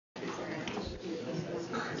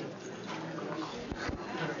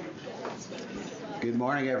Good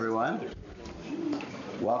morning, everyone.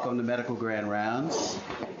 Welcome to Medical Grand Rounds,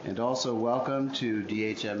 and also welcome to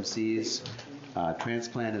DHMC's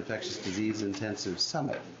Transplant Infectious Disease Intensive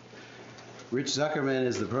Summit. Rich Zuckerman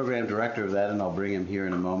is the program director of that, and I'll bring him here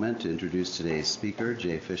in a moment to introduce today's speaker,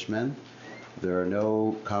 Jay Fishman. There are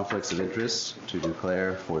no conflicts of interest to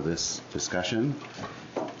declare for this discussion.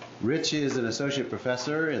 Rich is an associate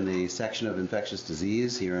professor in the section of infectious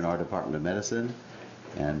disease here in our Department of Medicine,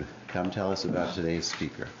 and come tell us about today's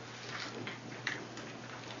speaker.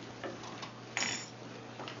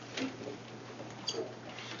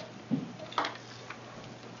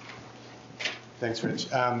 Thanks, Rich.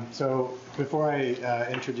 So before I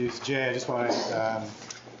introduce Jay, I just want to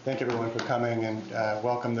thank everyone for coming and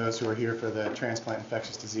welcome those who are here for the Transplant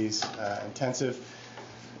Infectious Disease Intensive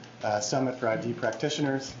Summit for ID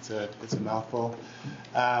practitioners. It's a mouthful.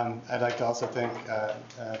 I'd like to also thank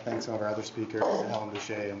some of our other speakers, Helen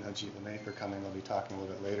Boucher and Ajit LeMay, for coming. They'll be talking a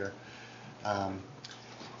little bit later.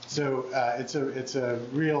 It's a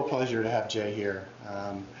real pleasure to have Jay here.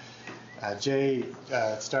 Jay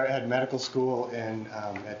had medical school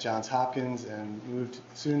at Johns Hopkins and moved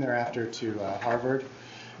soon thereafter to Harvard,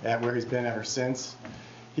 where he's been ever since.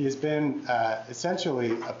 He has been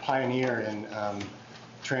essentially a pioneer in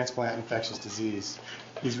transplant infectious disease.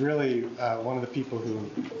 He's really one of the people who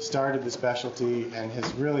started the specialty and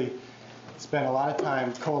has really spent a lot of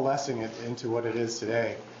time coalescing it into what it is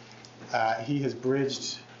today. He has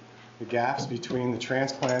bridged the gaps between the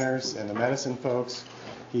transplanters and the medicine folks.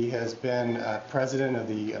 He has been president of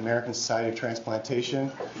the American Society of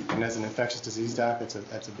Transplantation, and as an infectious disease doc,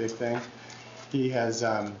 that's a big thing.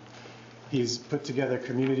 He's put together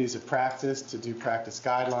communities of practice to do practice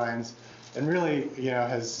guidelines, and really,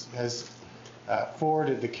 has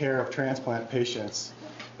forwarded the care of transplant patients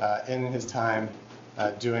in his time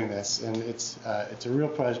doing this. And it's a real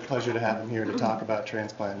pleasure to have him here to talk about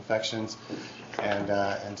transplant infections and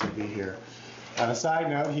to be here. On a side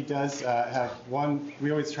note, he does have one.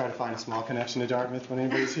 We always try to find a small connection to Dartmouth when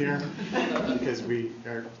anybody's here, because we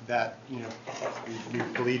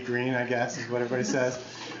bleed green, I guess, is what everybody says.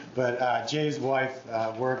 But Jay's wife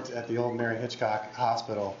worked at the old Mary Hitchcock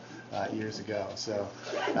Hospital years ago, so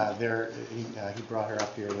he brought her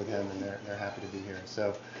up here with him, and they're happy to be here.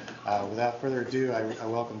 So without further ado, I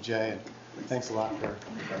welcome Jay, and thanks a lot for.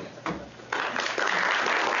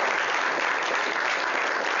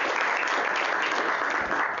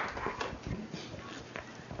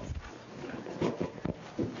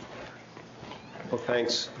 Well,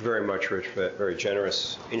 thanks very much, Rich, for that very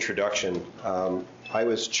generous introduction. I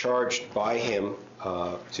was charged by him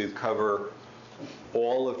to cover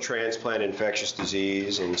all of transplant infectious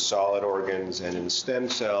disease in solid organs and in stem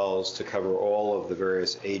cells, to cover all of the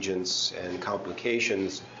various agents and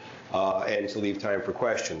complications, and to leave time for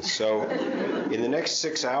questions. So in the next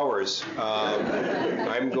 6 hours,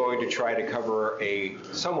 I'm going to try to cover a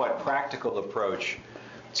somewhat practical approach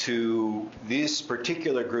to this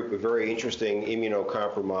particular group of very interesting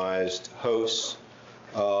immunocompromised hosts.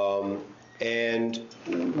 And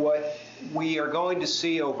what we are going to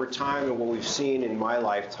see over time, and what we've seen in my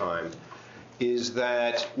lifetime, is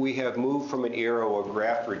that we have moved from an era where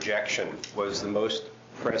graft rejection was the most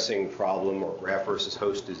pressing problem, or graft versus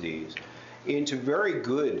host disease, into very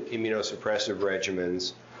good immunosuppressive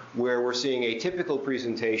regimens where we're seeing atypical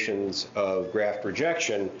presentations of graft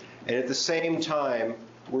rejection, and at the same time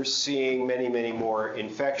we're seeing many, many more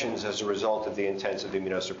infections as a result of the intensive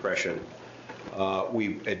immunosuppression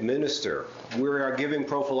we administer. We are giving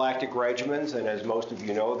prophylactic regimens, and as most of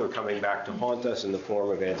you know, they're coming back to haunt us in the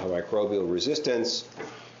form of antimicrobial resistance.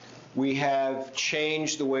 We have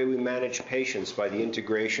changed the way we manage patients by the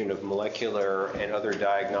integration of molecular and other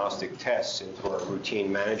diagnostic tests into our routine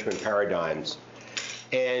management paradigms.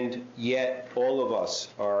 And yet, all of us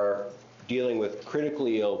are dealing with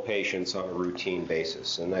critically ill patients on a routine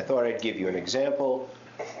basis. And I thought I'd give you an example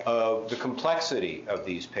of the complexity of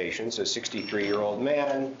these patients. A 63-year-old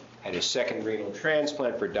man had a second renal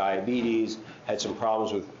transplant for diabetes, had some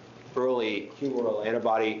problems with early humoral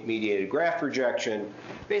antibody-mediated graft rejection.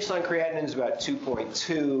 Baseline creatinine is about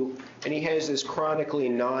 2.2, and he has this chronically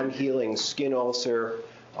non-healing skin ulcer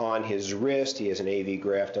on his wrist. He has an AV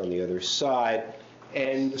graft on the other side,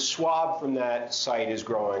 and the swab from that site is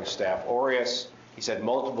growing Staph aureus. He's had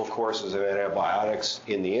multiple courses of antibiotics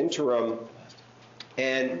in the interim.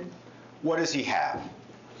 And what does he have?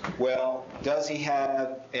 Well, does he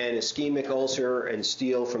have an ischemic ulcer and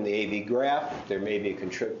steal from the AV graft? There may be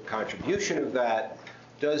a contribution of that.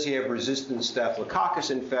 Does he have resistant staphylococcus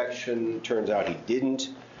infection? Turns out he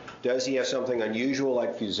didn't. Does he have something unusual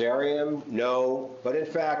like fusarium? No. But in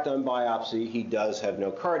fact, on biopsy, he does have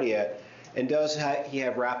nocardia. And does he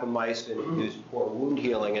have rapamycin? Is poor wound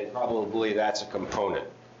healing? And probably that's a component.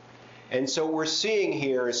 And so what we're seeing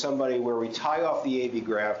here is somebody where we tie off the AV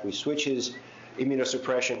graft, we switch his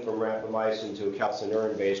immunosuppression from rapamycin to a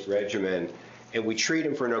calcineurin-based regimen, and we treat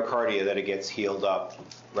him for nocardia, that it gets healed up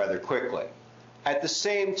rather quickly. At the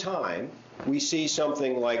same time, we see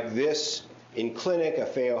something like this in clinic, a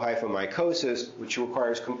phaeohyphomycosis, which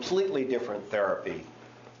requires completely different therapy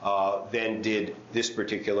than did this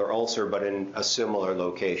particular ulcer, but in a similar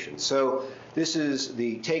location. So this is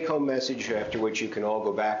the take-home message after which you can all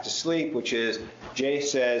go back to sleep, which is Jay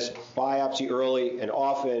says biopsy early and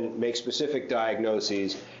often, make specific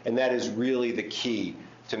diagnoses, and that is really the key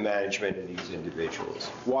to management in these individuals.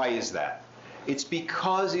 Why is that? It's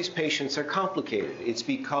because these patients are complicated. It's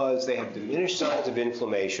because they have diminished signs of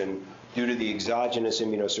inflammation due to the exogenous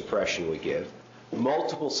immunosuppression we give.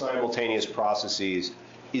 Multiple simultaneous processes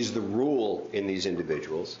is the rule in these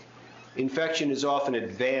individuals. Infection is often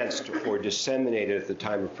advanced or disseminated at the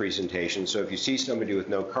time of presentation. So if you see somebody with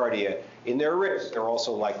nocardia in their wrist, they're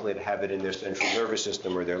also likely to have it in their central nervous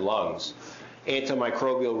system or their lungs.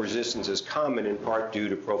 Antimicrobial resistance is common in part due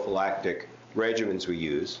to prophylactic regimens we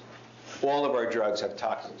use. All of our drugs have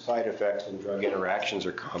toxic side effects and drug interactions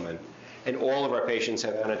are common. And all of our patients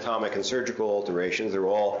have anatomic and surgical alterations. They're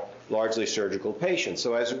all largely surgical patients.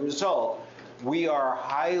 So as a result, we are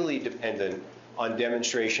highly dependent on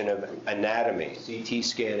demonstration of anatomy, CT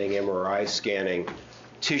scanning, MRI scanning,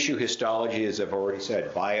 tissue histology, as I've already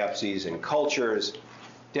said, biopsies and cultures,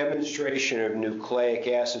 demonstration of nucleic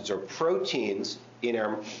acids or proteins in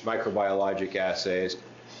our microbiologic assays,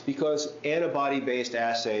 because antibody-based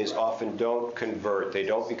assays often don't convert. They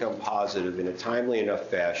don't become positive in a timely enough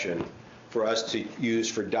fashion for us to use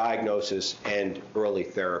for diagnosis and early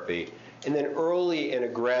therapy. And then early and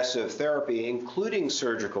aggressive therapy, including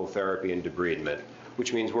surgical therapy and debridement,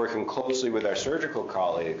 which means working closely with our surgical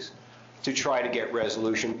colleagues to try to get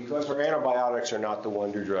resolution, because our antibiotics are not the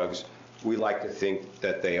wonder drugs we like to think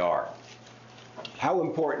that they are. How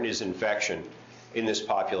important is infection in this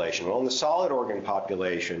population? Well, in the solid organ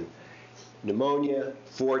population, pneumonia,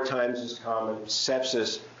 4 times as common,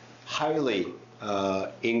 sepsis, highly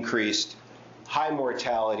increased, high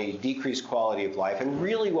mortality, decreased quality of life. And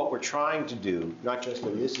really what we're trying to do, not just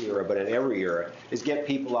in this era, but in every era, is get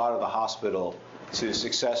people out of the hospital to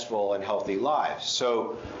successful and healthy lives.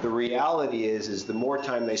 So the reality is the more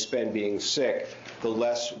time they spend being sick, the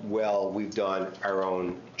less well we've done our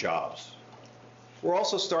own jobs. We're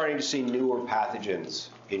also starting to see newer pathogens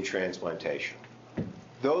in transplantation.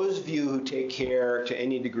 Those of you who take care to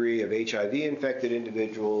any degree of HIV-infected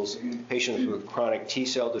individuals, patients with chronic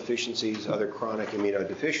T-cell deficiencies, other chronic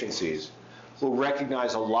immunodeficiencies, will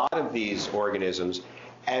recognize a lot of these organisms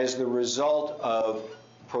as the result of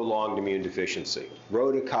prolonged immune deficiency.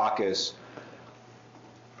 Rhodococcus,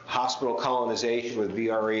 hospital colonization with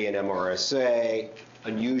VRE and MRSA,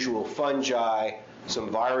 unusual fungi,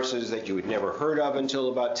 some viruses that you had never heard of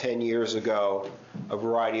until about 10 years ago, a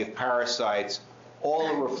variety of parasites, all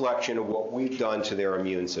a reflection of what we've done to their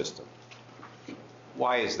immune system.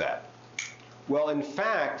 Why is that? Well, in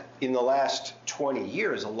fact, in the last 20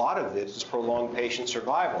 years, a lot of this is prolonged patient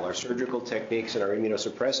survival. Our surgical techniques and our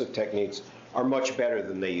immunosuppressive techniques are much better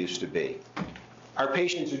than they used to be. Our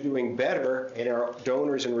patients are doing better, and our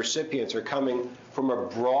donors and recipients are coming from a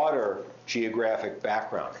broader geographic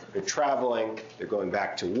background. They're traveling, they're going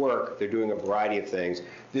back to work, they're doing a variety of things.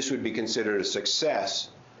 This would be considered a success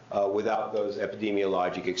without those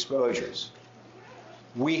epidemiologic exposures.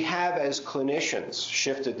 We have, as clinicians,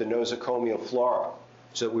 shifted the nosocomial flora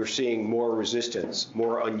so that we're seeing more resistance,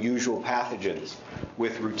 more unusual pathogens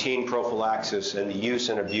with routine prophylaxis and the use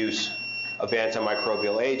and abuse of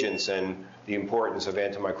antimicrobial agents, and the importance of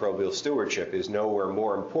antimicrobial stewardship is nowhere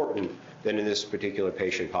more important than in this particular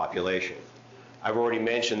patient population. I've already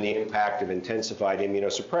mentioned the impact of intensified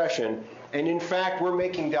immunosuppression, and in fact, we're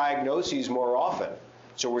making diagnoses more often.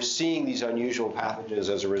 So we're seeing these unusual pathogens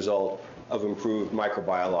as a result of improved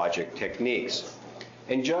microbiologic techniques.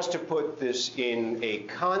 And just to put this in a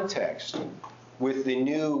context, with the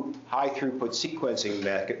new high-throughput sequencing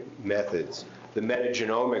methods, the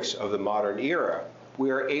metagenomics of the modern era,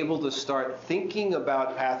 we are able to start thinking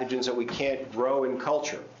about pathogens that we can't grow in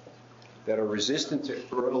culture, that are resistant to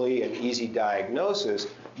early and easy diagnosis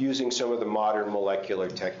using some of the modern molecular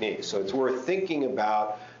techniques. So it's worth thinking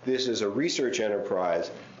about this as a research enterprise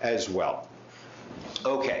as well.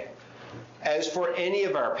 Okay, as for any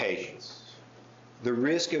of our patients, the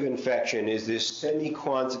risk of infection is this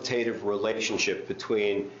semi-quantitative relationship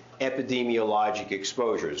between epidemiologic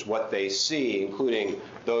exposures, what they see, including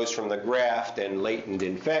those from the graft and latent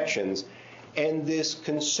infections, And this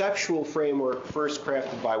conceptual framework, first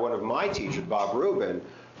crafted by one of my teachers, Bob Rubin,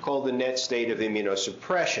 called the net state of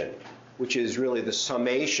immunosuppression, which is really the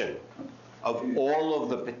summation of all of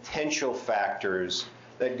the potential factors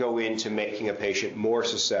that go into making a patient more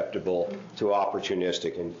susceptible to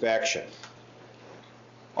opportunistic infection.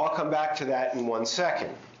 I'll come back to that in 1 second.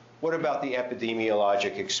 What about the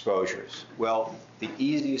epidemiologic exposures? Well, the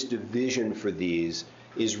easiest division for these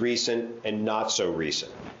is recent and not so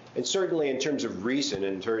recent. And certainly in terms of recent,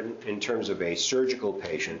 in terms of a surgical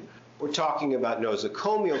patient, we're talking about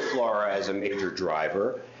nosocomial flora as a major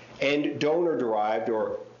driver, and donor-derived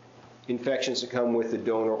or infections that come with the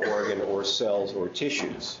donor organ or cells or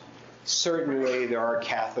tissues. Certainly there are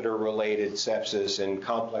catheter-related sepsis and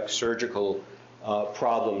complex surgical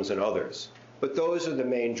problems and others. But those are the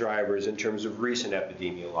main drivers in terms of recent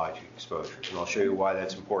epidemiologic exposures, and I'll show you why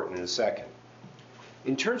that's important in a second.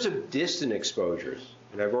 In terms of distant exposures,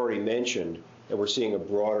 and I've already mentioned that we're seeing a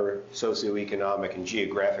broader socioeconomic and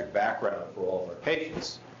geographic background for all of our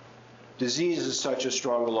patients. Diseases such as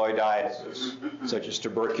strongyloidiasis, such as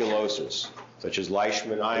tuberculosis, such as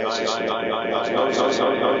leishmaniasis,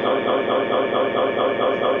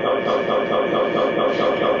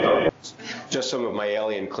 just some of my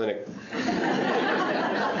alien clinic,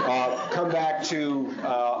 come back to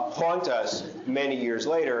haunt us many years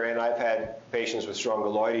later, and I've had patients with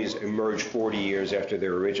strongyloides emerge 40 years after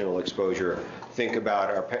their original exposure. Think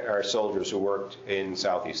about our soldiers who worked in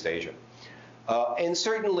Southeast Asia. And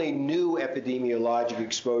certainly new epidemiologic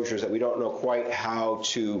exposures that we don't know quite how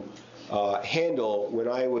to handle. When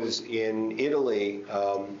I was in Italy,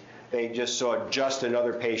 they just saw just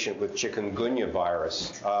another patient with chikungunya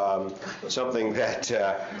virus, something that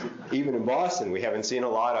even in Boston we haven't seen a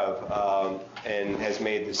lot of, and has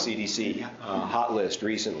made the CDC hot list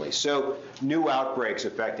recently. So new outbreaks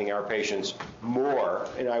affecting our patients more,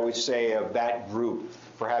 and I would say of that group,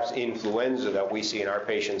 perhaps influenza that we see in our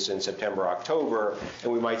patients in September, October,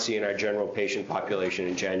 and we might see in our general patient population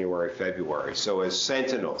in January, February. So as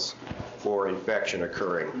sentinels for infection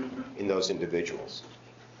occurring in those individuals.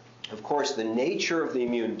 Of course, the nature of the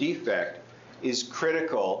immune defect is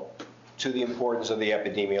critical to the importance of the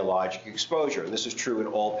epidemiologic exposure. And this is true in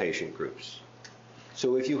all patient groups.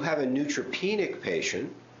 So if you have a neutropenic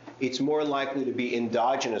patient, it's more likely to be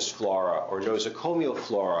endogenous flora or nosocomial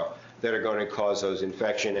flora that are going to cause those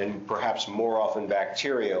infection, and perhaps more often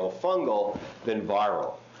bacterial, fungal, than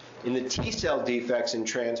viral. In the T-cell defects in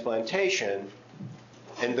transplantation,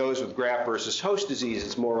 and those with graft versus host disease,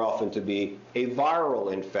 it's more often to be a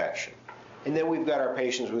viral infection. And then we've got our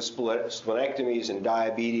patients with splenectomies and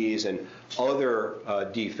diabetes and other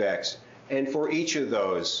defects. And for each of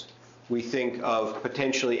those, we think of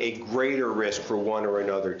potentially a greater risk for one or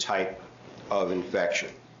another type of infection.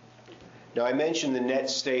 Now, I mentioned the net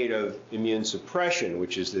state of immune suppression,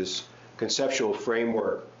 which is this conceptual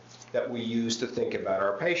framework that we use to think about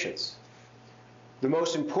our patients. The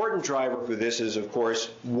most important driver for this is, of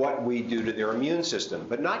course, what we do to their immune system,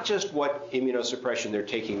 but not just what immunosuppression they're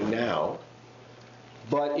taking now,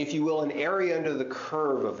 but, if you will, an area under the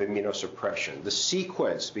curve of immunosuppression. The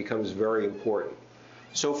sequence becomes very important.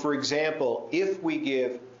 So, for example, if we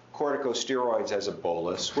give corticosteroids as a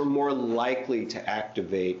bolus, we're more likely to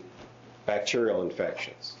activate bacterial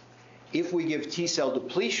infections. If we give T-cell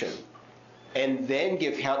depletion and then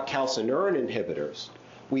give calcineurin inhibitors,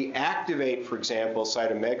 we activate, for example,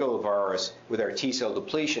 cytomegalovirus with our T-cell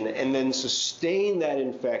depletion and then sustain that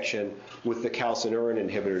infection with the calcineurin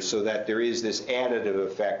inhibitors so that there is this additive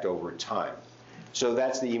effect over time. So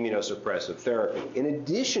that's the immunosuppressive therapy. In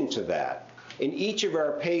addition to that, in each of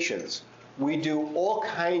our patients, we do all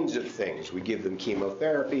kinds of things. We give them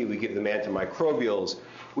chemotherapy, we give them antimicrobials,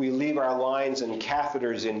 we leave our lines and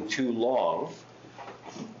catheters in too long,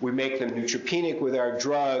 we make them neutropenic with our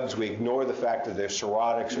drugs, we ignore the fact that they're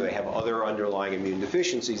cirrhotics or they have other underlying immune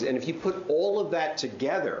deficiencies. And if you put all of that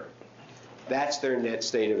together, that's their net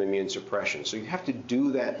state of immune suppression. So you have to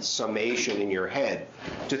do that summation in your head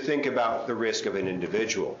to think about the risk of an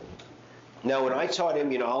individual. Now, when I taught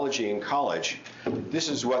immunology in college, this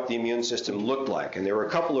is what the immune system looked like. And there were a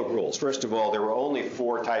couple of rules. First of all, there were only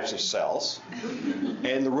 4 types of cells.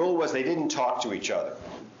 And the rule was they didn't talk to each other.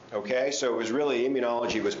 Okay? So it was really,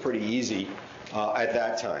 immunology was pretty easy at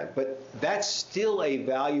that time. But that's still a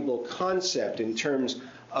valuable concept in terms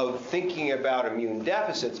of thinking about immune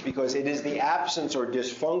deficits, because it is the absence or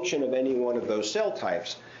dysfunction of any one of those cell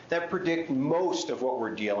types that predict most of what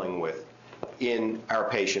we're dealing with in our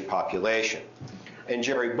patient population. And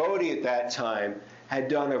Jerry Bodie at that time had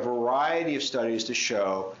done a variety of studies to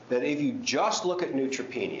show that if you just look at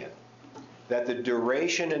neutropenia, that the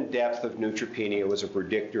duration and depth of neutropenia was a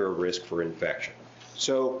predictor of risk for infection.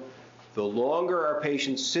 So the longer our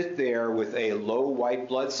patients sit there with a low white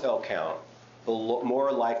blood cell count, the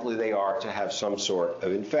more likely they are to have some sort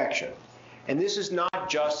of infection. And this is not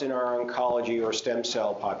just in our oncology or stem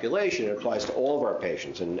cell population. It applies to all of our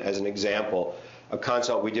patients. And as an example, a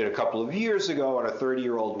consult we did a couple of years ago on a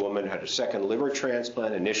 30-year-old woman who had a second liver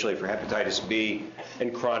transplant, initially for hepatitis B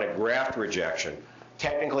and chronic graft rejection.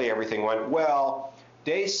 Technically, everything went well.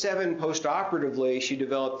 Day 7 postoperatively, she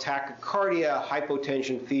developed tachycardia,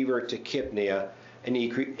 hypotension, fever, tachypnea, and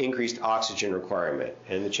increased oxygen requirement.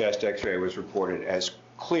 And the chest x-ray was reported as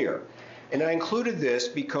clear. And I included this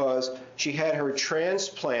because she had her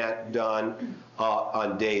transplant done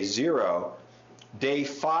on day 0. Day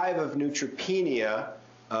 5 of neutropenia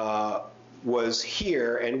was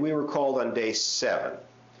here, and we were called on day 7.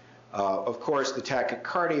 Of course, the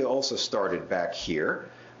tachycardia also started back here,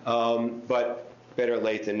 but better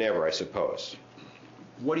late than never, I suppose.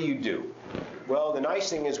 What do? Well, the nice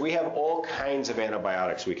thing is we have all kinds of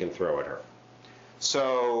antibiotics we can throw at her.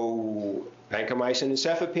 So vancomycin and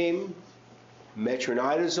cefepime,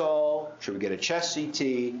 metronidazole, should we get a chest CT?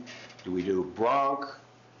 Do we do bronch?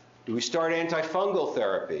 Do we start antifungal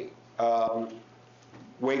therapy?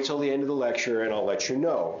 Wait till the end of the lecture and I'll let you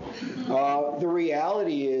know. The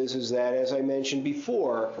reality is that, as I mentioned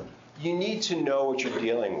before, you need to know what you're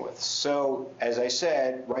dealing with. So, as I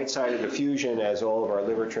said, right-sided effusion, as all of our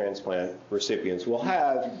liver transplant recipients will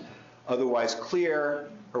have, otherwise clear.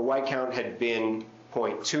 Her white count had been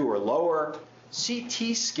 0.2 or lower.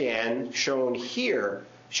 CT scan, shown here,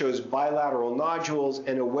 shows bilateral nodules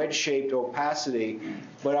and a wedge-shaped opacity,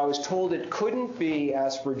 but I was told it couldn't be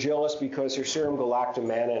Aspergillus because her serum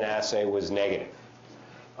galactomannan assay was negative.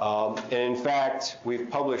 And in fact, we've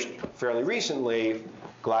published fairly recently,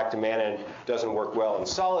 galactomannan doesn't work well in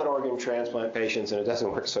solid organ transplant patients, and it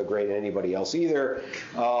doesn't work so great in anybody else either.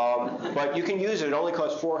 But you can use it. It only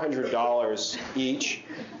costs $400 each.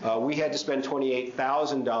 We had to spend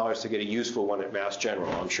 $28,000 to get a useful one at Mass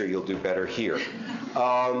General. I'm sure you'll do better here.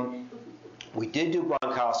 We did do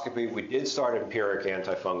bronchoscopy. We did start empiric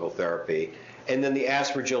antifungal therapy. And then the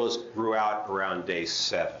Aspergillus grew out around day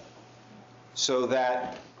 7. So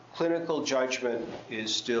that clinical judgment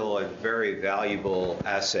is still a very valuable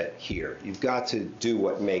asset here. You've got to do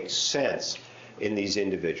what makes sense in these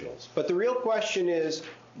individuals. But the real question is,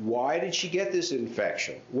 why did she get this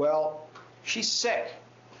infection? Well, she's sick.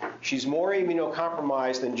 She's more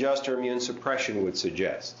immunocompromised than just her immune suppression would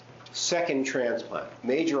suggest. Second transplant,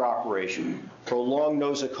 major operation, prolonged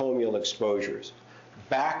nosocomial exposures,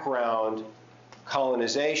 background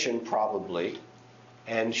colonization probably,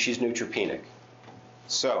 and she's neutropenic.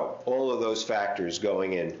 So all of those factors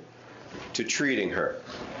going in to treating her.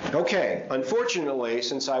 Okay, unfortunately,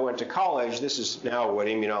 since I went to college, this is now what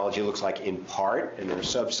immunology looks like in part, and there are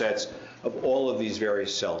subsets of all of these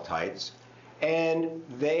various cell types, and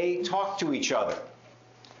they talk to each other.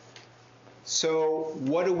 So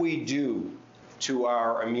what do we do to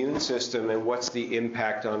our immune system, and what's the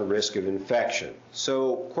impact on the risk of infection?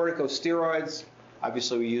 So corticosteroids,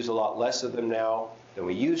 obviously we use a lot less of them now than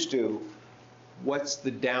we used to. What's the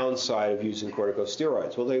downside of using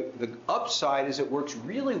corticosteroids? Well, the upside is it works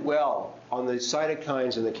really well on the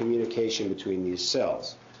cytokines and the communication between these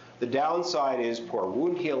cells. The downside is poor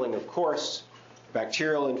wound healing, of course,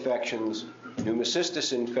 bacterial infections,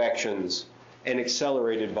 pneumocystis infections, and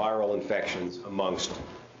accelerated viral infections, amongst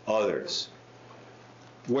others.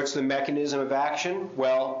 What's the mechanism of action?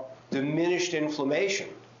 Well, diminished inflammation.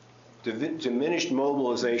 Diminished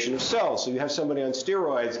mobilization of cells. So you have somebody on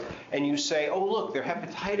steroids and you say, oh, look, their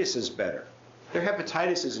hepatitis is better. Their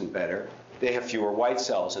hepatitis isn't better. They have fewer white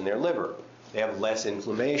cells in their liver. They have less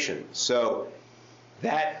inflammation. So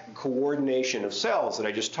that coordination of cells that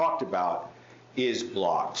I just talked about is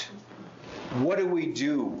blocked. What do we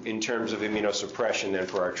do in terms of immunosuppression then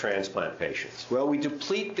for our transplant patients? Well, we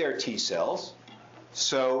deplete their T cells.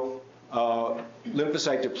 So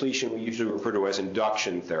lymphocyte depletion we usually refer to as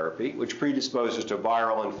induction therapy, which predisposes to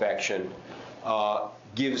viral infection,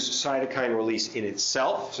 gives cytokine release in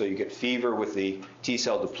itself, so you get fever with the T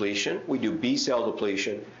cell depletion. We do B cell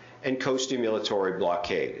depletion and co-stimulatory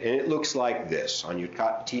blockade. And it looks like this on your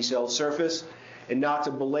T cell surface. And not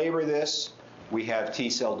to belabor this, we have T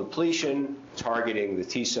cell depletion targeting the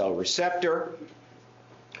T cell receptor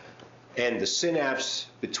and the synapse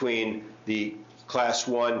between the class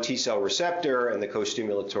 1 T cell receptor and the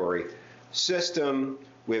co-stimulatory system.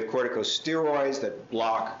 We have corticosteroids that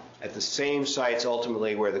block at the same sites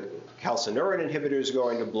ultimately where the calcineurin inhibitor is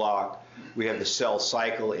going to block. We have the cell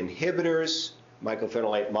cycle inhibitors,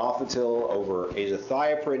 mycophenolate mofetil over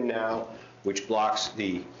azathioprine now, which blocks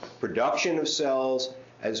the production of cells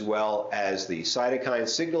as well as the cytokine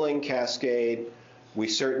signaling cascade. We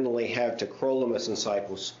certainly have tacrolimus and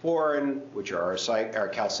cyclosporin, which are our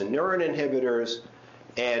calcineurin inhibitors,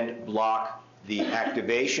 and block the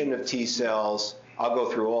activation of T cells. I'll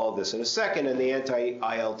go through all of this in a second, and the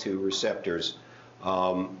anti-IL-2 receptors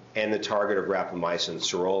and the target of rapamycin,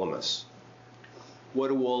 sirolimus. What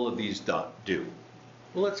do all of these do?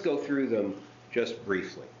 Well, let's go through them just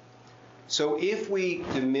briefly. So if we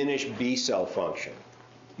diminish B cell function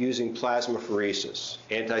using plasmapheresis,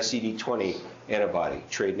 anti-CD20 antibody,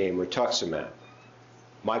 trade name rituximab,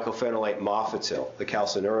 mycophenolate mofetil, the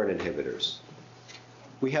calcineurin inhibitors,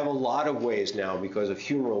 we have a lot of ways now, because of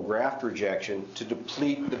humoral graft rejection, to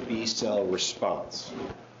deplete the B cell response.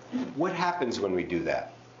 What happens when we do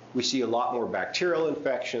that? We see a lot more bacterial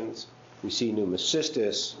infections, we see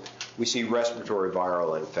pneumocystis, we see respiratory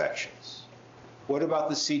viral infections. What about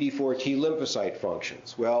the CD4 T lymphocyte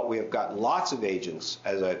functions? Well, we have got lots of agents,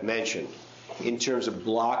 as I've mentioned, in terms of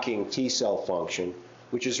blocking T cell function,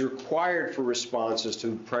 which is required for responses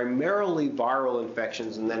to primarily viral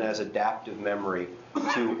infections and then as adaptive memory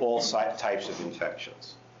to all types of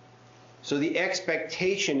infections. So the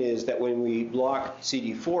expectation is that when we block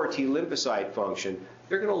CD4 T lymphocyte function,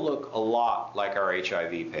 they're going to look a lot like our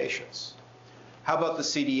HIV patients. How about the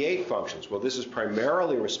CD8 functions? Well, this is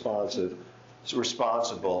primarily responsible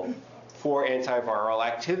for antiviral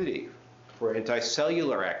activity, for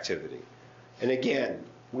anticellular activity. And again,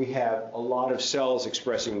 we have a lot of cells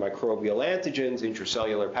expressing microbial antigens,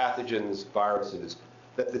 intracellular pathogens, viruses,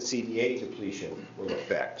 that the CD8 depletion will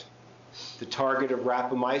affect. The target of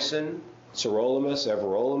rapamycin, sirolimus,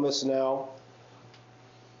 everolimus now.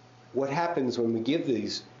 What happens when we give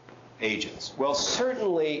these agents? Well,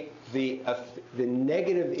 certainly the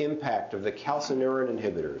negative impact of the calcineurin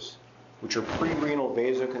inhibitors, which are pre-renal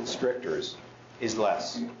vasoconstrictors, is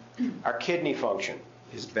less. Our kidney function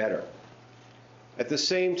is better. At the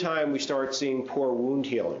same time, we start seeing poor wound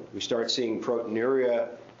healing. We start seeing proteinuria,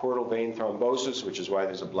 portal vein thrombosis, which is why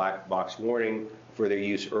there's a black box warning for their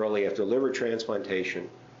use early after liver transplantation.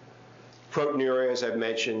 Proteinuria, as I've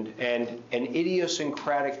mentioned, and an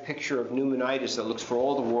idiosyncratic picture of pneumonitis that looks for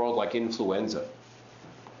all the world like influenza.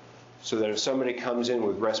 So that if somebody comes in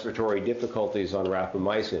with respiratory difficulties on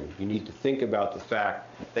rapamycin, you need to think about the fact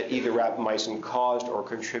that either rapamycin caused or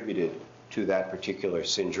contributed to that particular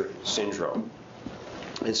syndrome.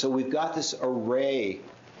 And so we've got this array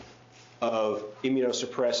of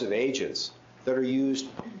immunosuppressive agents that are used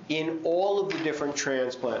in all of the different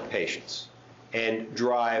transplant patients and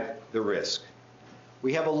drive the risk.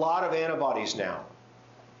 We have a lot of antibodies now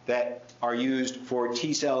that are used for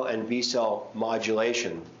T cell and B cell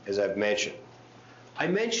modulation, as I've mentioned. I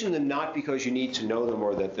mention them not because you need to know them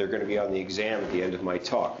or that they're going to be on the exam at the end of my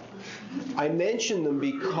talk. I mention them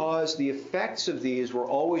because the effects of these were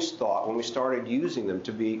always thought, when we started using them,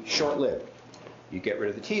 to be short-lived. You get rid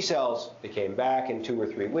of the T cells, they came back in 2 or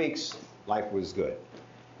 3 weeks, life was good.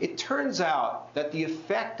 It turns out that the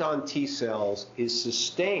effect on T cells is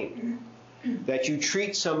sustained, that you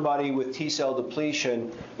treat somebody with T cell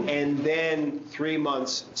depletion and then 3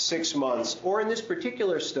 months, 6 months, or in this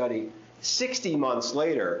particular study, 60 months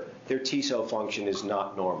later, their T cell function is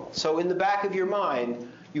not normal. So in the back of your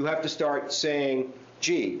mind, you have to start saying,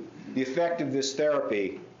 gee, the effect of this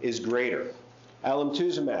therapy is greater.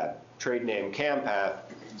 Alemtuzumab, trade name Campath,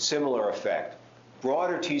 similar effect.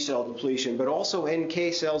 Broader T cell depletion, but also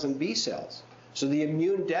NK cells and B cells. So the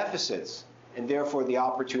immune deficits, and therefore the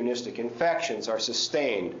opportunistic infections, are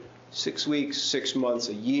sustained 6 weeks, 6 months,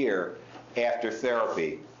 a year after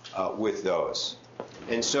therapy with those.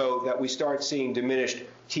 And so that we start seeing diminished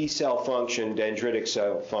T cell function, dendritic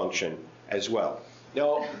cell function as well.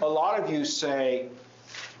 Now, a lot of you say,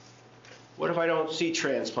 what if I don't see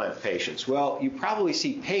transplant patients? Well, you probably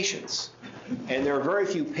see patients, and there are very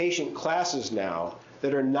few patient classes now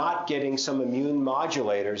that are not getting some immune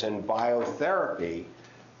modulators and biotherapy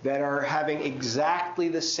that are having exactly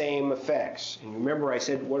the same effects. And remember, I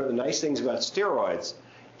said one of the nice things about steroids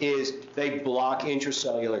is they block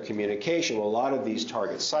intracellular communication. Well, a lot of these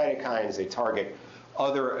target cytokines, they target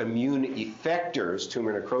other immune effectors,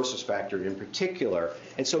 tumor necrosis factor in particular.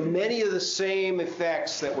 And so many of the same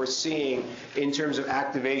effects that we're seeing in terms of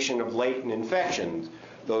activation of latent infections,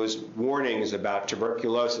 those warnings about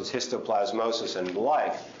tuberculosis, histoplasmosis, and the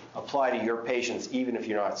like, apply to your patients even if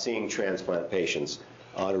you're not seeing transplant patients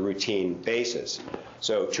on a routine basis.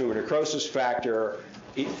 So tumor necrosis factor,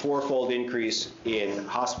 4-fold increase in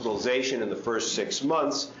hospitalization in the first 6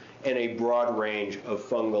 months, and a broad range of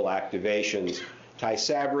fungal activations.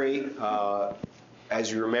 Tysabri,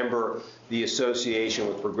 as you remember, the association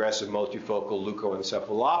with progressive multifocal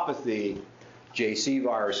leukoencephalopathy, JC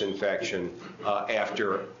virus infection,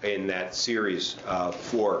 after in that series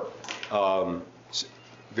for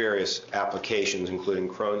various applications, including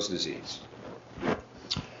Crohn's disease.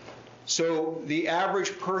 So the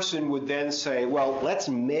average person would then say, well, let's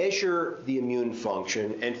measure the immune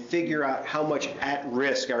function and figure out how much at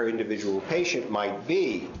risk our individual patient might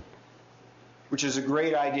be, which is a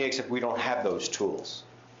great idea, except we don't have those tools.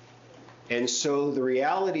 And so the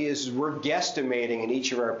reality is we're guesstimating in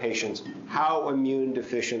each of our patients how immune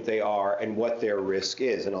deficient they are and what their risk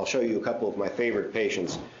is. And I'll show you a couple of my favorite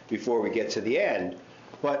patients before we get to the end.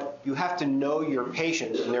 But you have to know your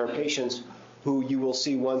patients, and there are patients who you will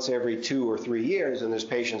see once every 2 or 3 years, and there's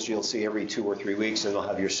patients you'll see every 2 or 3 weeks, and they'll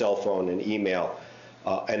have your cell phone and email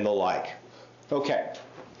and the like. Okay,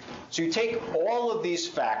 so you take all of these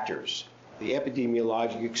factors, the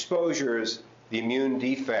epidemiologic exposures, the immune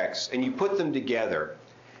defects, and you put them together,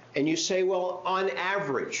 and you say, well, on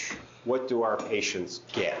average, what do our patients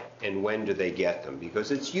get, and when do they get them?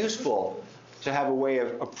 Because it's useful to have a way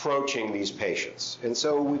of approaching these patients. And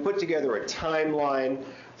so we put together a timeline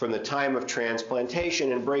from the time of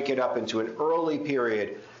transplantation and break it up into an early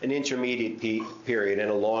period, an intermediate period,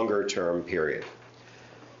 and a longer term period.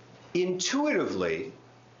 Intuitively,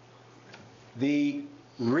 the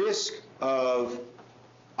risk of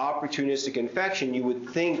opportunistic infection, you would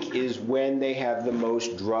think, is when they have the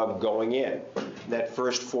most drug going in, that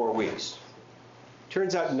first 4 weeks.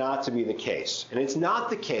 Turns out not to be the case. And it's not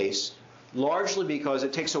the case largely because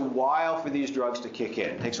it takes a while for these drugs to kick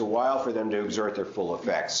in. It takes a while for them to exert their full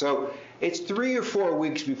effect. So it's 3 or 4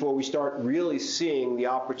 weeks before we start really seeing the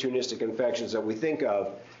opportunistic infections that we think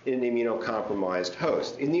of in an immunocompromised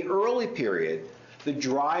host. In the early period, the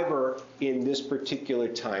driver in this particular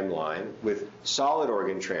timeline with solid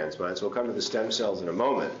organ transplants, we'll come to the stem cells in a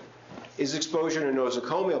moment, is exposure to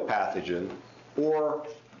nosocomial pathogen or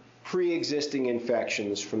pre-existing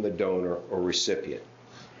infections from the donor or recipient.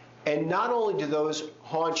 And not only do those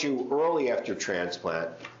haunt you early after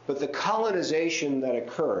transplant, but the colonization that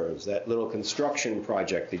occurs, that little construction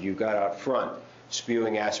project that you got out front,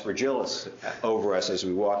 spewing aspergillus over us as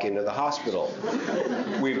we walk into the hospital.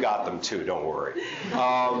 We've got them too, don't worry.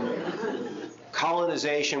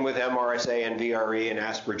 Colonization with MRSA and VRE and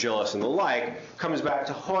aspergillus and the like comes back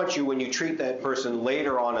to haunt you when you treat that person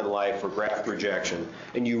later on in life for graft rejection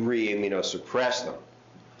and you re-immunosuppress them.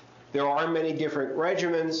 There are many different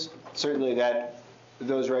regimens, certainly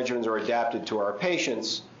those regimens are adapted to our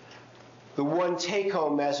patients. The one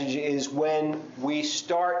take-home message is when we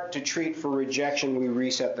start to treat for rejection, we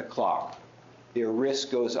reset the clock. Their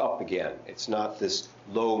risk goes up again. It's not this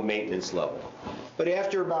low maintenance level. But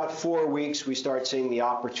after about 4 weeks, we start seeing the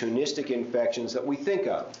opportunistic infections that we think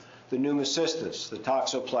of, the pneumocystis, the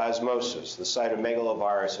toxoplasmosis, the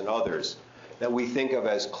cytomegalovirus, and others that we think of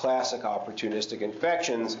as classic opportunistic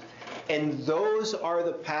infections. And those are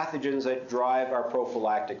the pathogens that drive our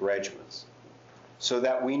prophylactic regimens, so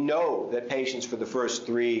that we know that patients for the first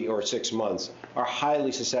 3 or 6 months are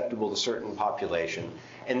highly susceptible to certain population,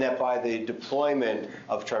 and that by the deployment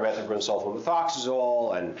of trimethoprim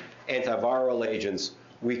sulfamethoxazole and antiviral agents,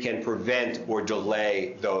 we can prevent or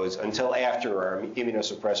delay those until after our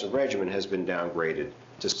immunosuppressive regimen has been downgraded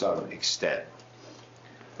to some extent.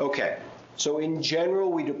 Okay, so in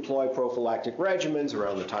general, we deploy prophylactic regimens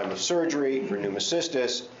around the time of surgery for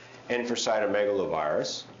pneumocystis and for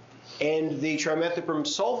cytomegalovirus. And the trimethoprim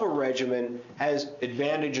sulfa regimen has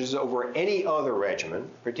advantages over any other regimen,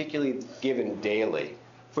 particularly given daily,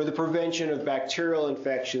 for the prevention of bacterial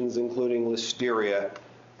infections, including listeria,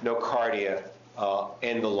 nocardia,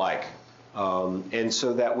 and the like. And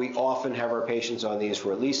so that we often have our patients on these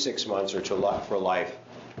for at least 6 months or for life,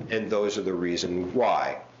 and those are the reason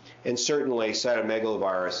why. And certainly,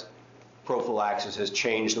 cytomegalovirus prophylaxis has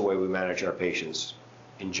changed the way we manage our patients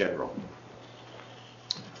in general.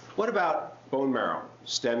 What about bone marrow,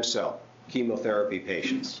 stem cell, chemotherapy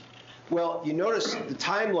patients? Well, you notice the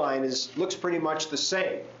timeline looks pretty much the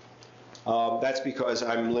same. That's because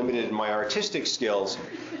I'm limited in my artistic skills,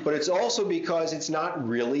 but it's also because it's not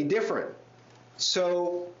really different.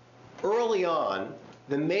 So early on,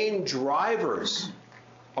 the main drivers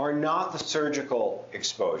are not the surgical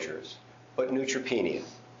exposures, but neutropenia.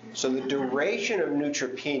 So the duration of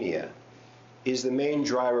neutropenia is the main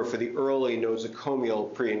driver for the early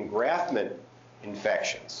nosocomial pre-engraftment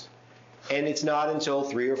infections. And it's not until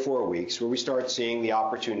 3 or 4 weeks where we start seeing the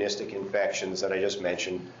opportunistic infections that I just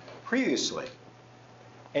mentioned previously.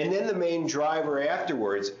 And then the main driver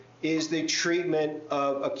afterwards is the treatment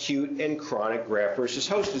of acute and chronic graft versus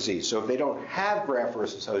host disease. So if they don't have graft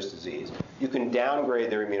versus host disease, you can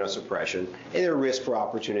downgrade their immunosuppression, and their risk for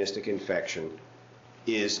opportunistic infection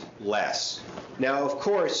is less. Now, of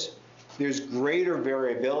course, there's greater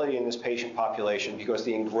variability in this patient population because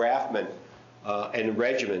the engraftment and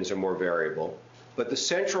regimens are more variable. But the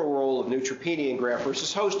central role of neutropenia in graft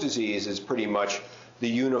versus host disease is pretty much the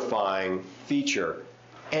unifying feature.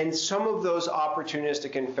 And some of those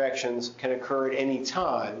opportunistic infections can occur at any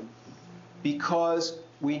time because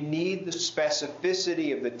we need the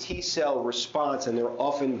specificity of the T cell response, and there are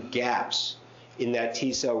often gaps in that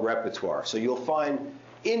T cell repertoire. So you'll find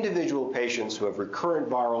individual patients who have recurrent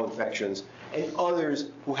viral infections and others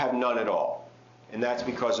who have none at all. And that's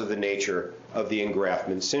because of the nature of the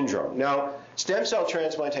engraftment syndrome. Now, stem cell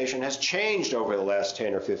transplantation has changed over the last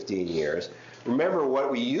 10 or 15 years. Remember,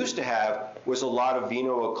 what we used to have was a lot of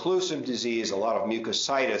veno-occlusive disease, a lot of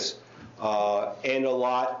mucositis, and a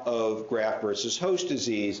lot of graft versus host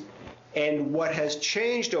disease. And what has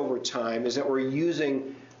changed over time is that we're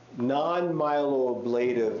using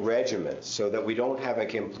non-myeloablative regimens so that we don't have a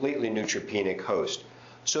completely neutropenic host.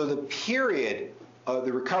 So the period of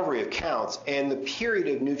the recovery of counts and the period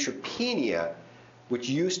of neutropenia, which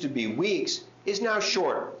used to be weeks, is now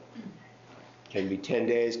shorter. Can be 10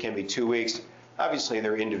 days, can be 2 weeks. Obviously,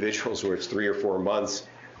 there are individuals where it's 3 or 4 months.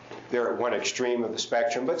 They're at one extreme of the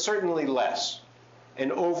spectrum, but certainly less.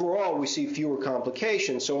 And overall, we see fewer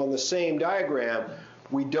complications. So on the same diagram,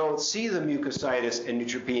 we don't see the mucositis and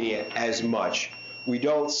neutropenia as much. We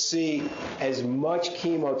don't see as much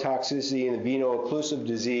chemotoxicity in the veno-occlusive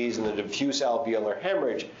disease and the diffuse alveolar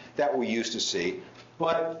hemorrhage that we used to see.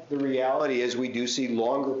 But the reality is we do see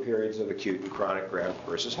longer periods of acute and chronic graft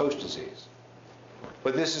versus host disease.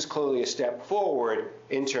 But this is clearly a step forward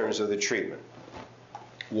in terms of the treatment.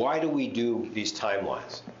 Why do we do these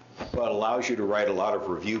timelines? Well, it allows you to write a lot of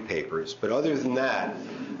review papers, but other than that,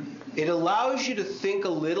 it allows you to think a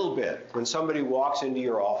little bit when somebody walks into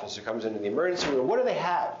your office or comes into the emergency room. What do they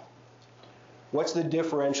have? What's the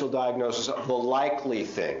differential diagnosis of the likely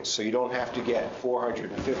things, so you don't have to get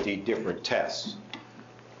 450 different tests?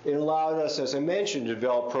 It allowed us, as I mentioned, to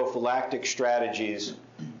develop prophylactic strategies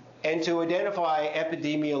and to identify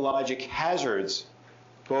epidemiologic hazards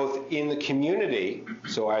both in the community,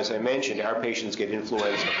 so as I mentioned, our patients get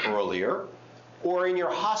influenza earlier, or in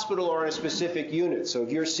your hospital or in a specific unit. So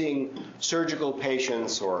if you're seeing surgical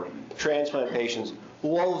patients or transplant patients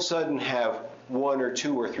who all of a sudden have 1 or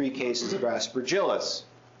 2 or 3 cases of aspergillus,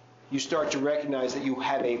 you start to recognize that you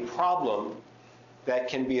have a problem that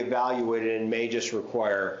can be evaluated and may just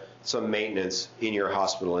require some maintenance in your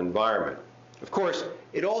hospital environment. Of course,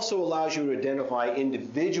 it also allows you to identify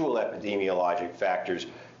individual epidemiologic factors.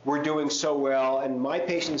 We're doing so well, and my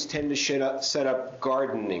patients tend to set up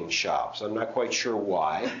gardening shops. I'm not quite sure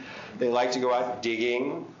why. They like to go out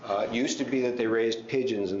digging. It used to be that they raised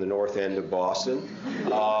pigeons in the north end of Boston,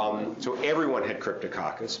 so everyone had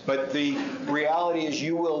cryptococcus. But the reality is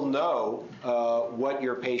you will know what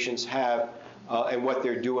your patients have and what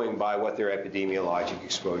they're doing by what their epidemiologic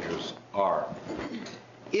exposures are.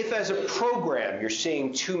 If as a program you're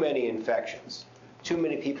seeing too many infections, too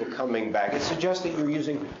many people coming back, it suggests that you're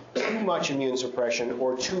using too much immune suppression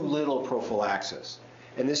or too little prophylaxis.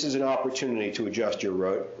 And this is an opportunity to adjust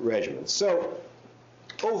your regimen. So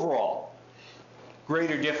overall,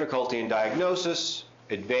 greater difficulty in diagnosis,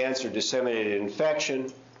 advanced or disseminated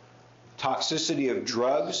infection, toxicity of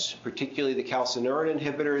drugs, particularly the calcineurin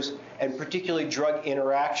inhibitors, and particularly drug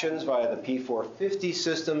interactions via the P450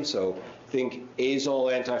 system. So think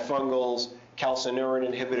azole antifungals, calcineurin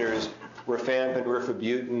inhibitors, rifampin,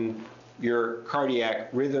 rifabutin, your cardiac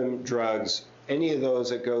rhythm drugs. Any of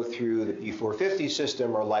those that go through the P450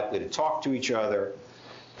 system are likely to talk to each other.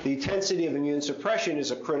 The intensity of immune suppression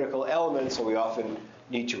is a critical element, so we often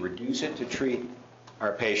need to reduce it to treat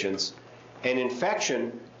our patients. And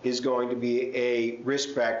infection is going to be a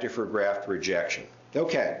risk factor for graft rejection.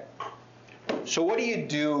 Okay, so what do you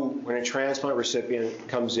do when a transplant recipient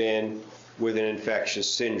comes in with an infectious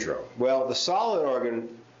syndrome? Well, the solid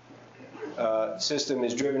organ system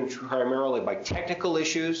is driven primarily by technical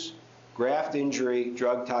issues, graft injury,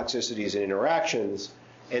 drug toxicities and interactions,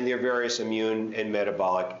 and their various immune and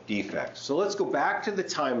metabolic defects. So let's go back to the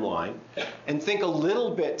timeline and think a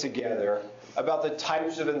little bit together about the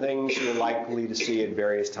types of things you're likely to see at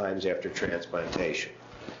various times after transplantation.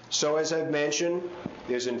 So as I've mentioned,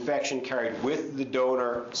 there's infection carried with the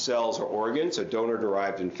donor cells or organs, a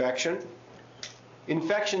donor-derived infection.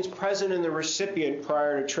 Infections present in the recipient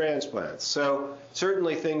prior to transplant. So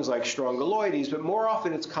certainly things like strongyloides, but more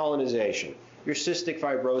often it's colonization. Your cystic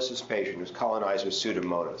fibrosis patient who's colonized with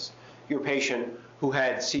Pseudomonas. your patient who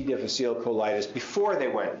had C. difficile colitis before they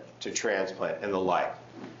went to transplant and the like.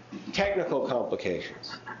 Technical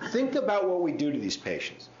complications. Think about what we do to these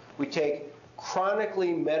patients. We take chronically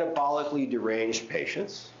metabolically deranged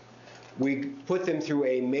patients. We put them through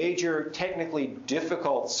a major, technically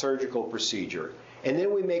difficult surgical procedure, and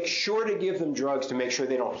then we make sure to give them drugs to make sure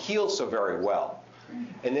they don't heal so very well.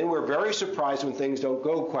 And then we're very surprised when things don't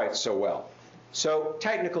go quite so well. So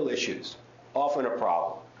technical issues, often a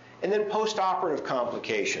problem. And then post-operative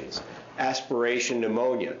complications, aspiration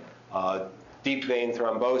pneumonia, deep vein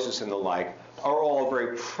thrombosis and the like, are all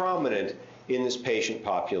very prominent in this patient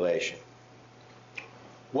population.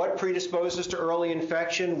 What predisposes to early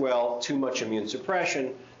infection? Well, too much immune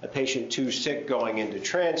suppression, a patient too sick going into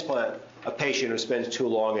transplant, a patient who spends too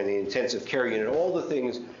long in the intensive care unit, all the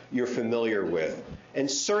things you're familiar with. And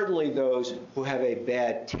certainly those who have a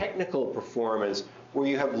bad technical performance where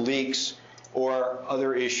you have leaks or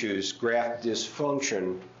other issues, graft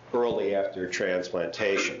dysfunction early after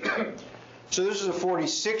transplantation. So this is a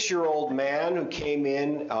 46-year-old man who came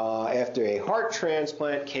in after a heart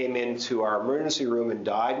transplant, came into our emergency room and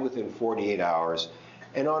died within 48 hours.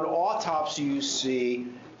 And on autopsy, you see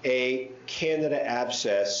a candida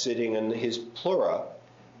abscess sitting in his pleura,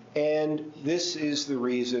 and this is the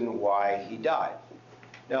reason why he died.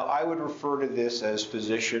 Now, I would refer to this as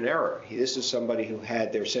physician error. This is somebody who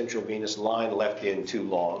had their central venous line left in too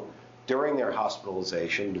long during their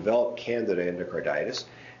hospitalization, developed candida endocarditis,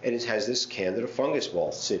 and it has this candida fungus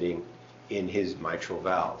ball sitting in his mitral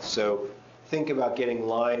valve. So think about getting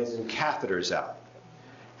lines and catheters out.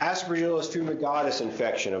 Aspergillus fumigatus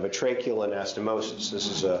infection of a tracheal anastomosis. This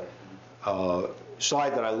is a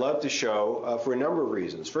slide that I love to show for a number of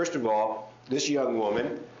reasons. First of all, this young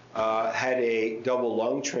woman had a double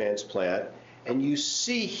lung transplant, and you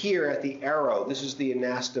see here at the arrow, this is the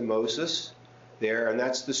anastomosis there, and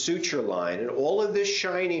that's the suture line. And all of this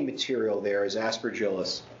shiny material there is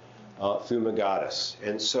Aspergillus fumigatus.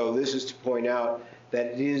 And so this is to point out that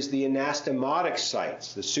it is the anastomotic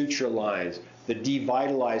sites, the suture lines, the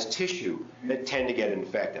devitalized tissue that tend to get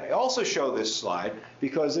infected. I also show this slide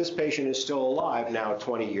because this patient is still alive now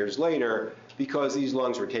 20 years later because these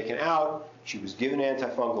lungs were taken out. She was given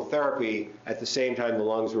antifungal therapy. At the same time, the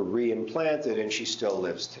lungs were reimplanted, and she still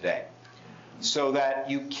lives today. So that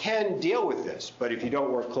you can deal with this, but if you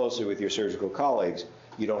don't work closely with your surgical colleagues,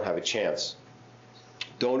 you don't have a chance.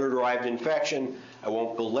 Donor-derived infection, I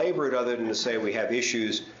won't belabor it other than to say we have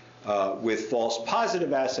issues with false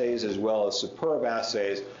positive assays as well as superb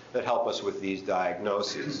assays that help us with these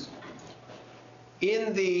diagnoses.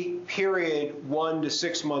 In the period 1 to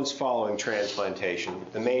 6 months following transplantation,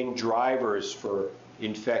 the main drivers for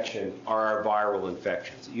infection are our viral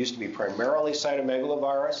infections. It used to be primarily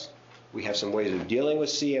cytomegalovirus. We have some ways of dealing with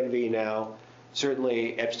CMV now.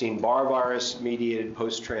 Certainly Epstein-Barr virus-mediated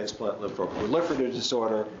post-transplant lymphoproliferative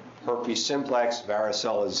disorder, herpes simplex,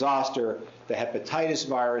 varicella zoster, the hepatitis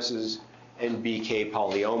viruses, and BK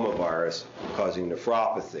polyoma virus causing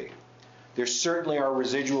nephropathy. There certainly are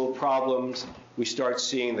residual problems. We start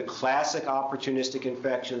seeing the classic opportunistic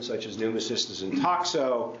infections such as pneumocystis and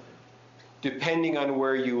toxo. Depending on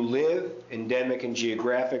where you live, endemic and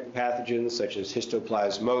geographic pathogens such as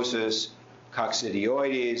histoplasmosis,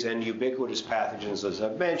 coccidioides, and ubiquitous pathogens, as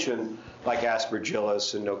I've mentioned, like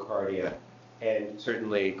Aspergillus and Nocardia, and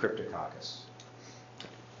certainly Cryptococcus.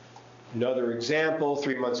 Another example,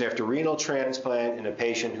 3 months after renal transplant in a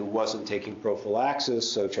patient who wasn't taking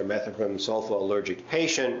prophylaxis, so trimethoprim sulfa-allergic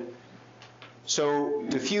patient. So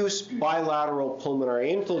diffuse bilateral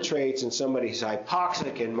pulmonary infiltrates in somebody who's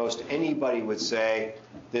hypoxic, and most anybody would say,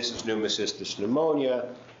 this is pneumocystis pneumonia.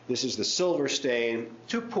 This is the silver stain.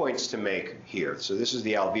 2 points to make here. So this is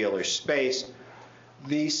the alveolar space.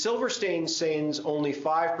 The silver stain stains only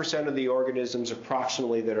 5% of the organisms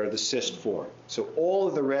approximately that are the cyst form. So all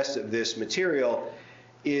of the rest of this material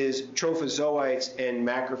is trophozoites and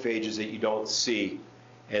macrophages that you don't see,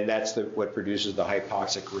 and that's what produces the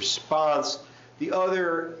hypoxic response. The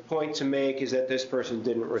other point to make is that this person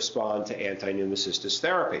didn't respond to anti-pneumocystis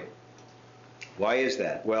therapy. Why is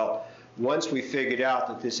that? Well, once we figured out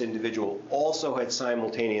that this individual also had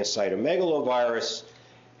simultaneous cytomegalovirus,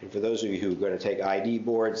 and for those of you who are going to take ID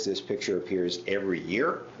boards, this picture appears every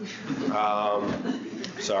year.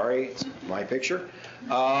 Sorry, it's my picture.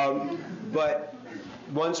 But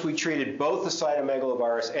once we treated both the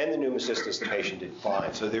cytomegalovirus and the pneumocystis, the patient did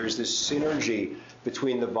fine. So there's this synergy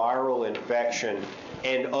between the viral infection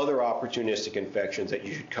and other opportunistic infections that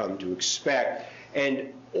you should come to expect.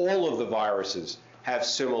 And all of the viruses have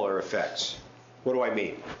similar effects. What do I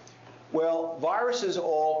mean? Well, viruses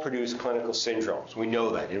all produce clinical syndromes. We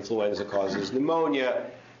know that. Influenza causes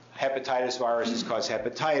pneumonia. hepatitis viruses cause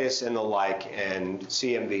hepatitis and the like, and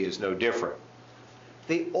CMV is no different.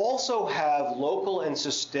 They also have local and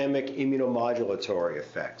systemic immunomodulatory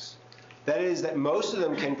effects. That is, that most of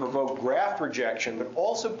them can provoke graft rejection, but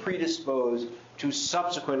also predispose to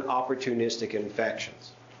subsequent opportunistic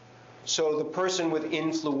infections. So the person with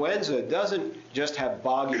influenza doesn't just have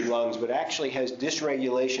boggy lungs, but actually has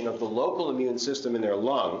dysregulation of the local immune system in their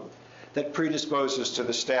lung that predisposes to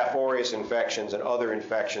the Staph aureus infections and other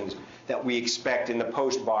infections that we expect in the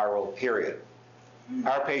post-viral period.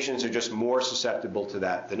 Our patients are just more susceptible to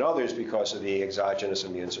that than others because of the exogenous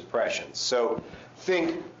immune suppression. So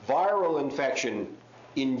think viral infection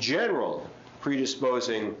in general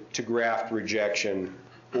predisposing to graft rejection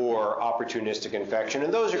or opportunistic infection,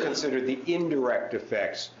 and those are considered the indirect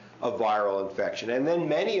effects of viral infection. And then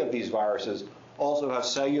many of these viruses also have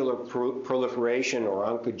cellular proliferation or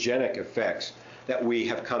oncogenic effects that we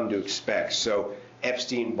have come to expect. So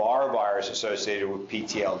Epstein-Barr virus associated with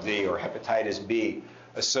PTLD, or hepatitis B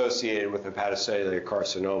associated with hepatocellular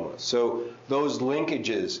carcinoma. So those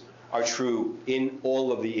linkages are true in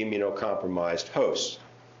all of the immunocompromised hosts.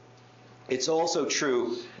 It's also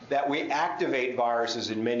true that we activate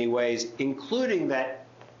viruses in many ways, including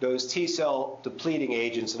those T-cell depleting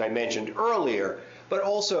agents that I mentioned earlier, but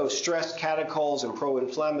also stress catechols and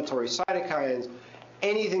pro-inflammatory cytokines,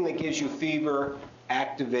 anything that gives you fever,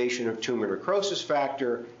 activation of tumor necrosis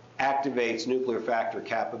factor, activates nuclear factor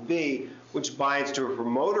kappa B, which binds to a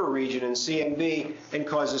promoter region in CMV and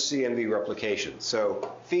causes CMV replication.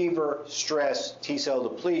 So fever, stress, T-cell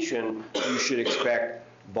depletion, you should expect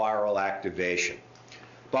viral activation.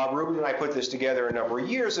 Bob Rubin and I put this together a number of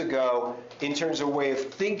years ago in terms of a way of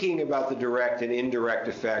thinking about the direct and indirect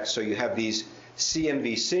effects. So you have these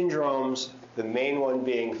CMV syndromes, the main one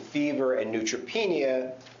being fever and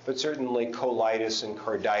neutropenia, but certainly colitis and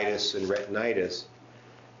carditis and retinitis,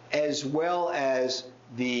 as well as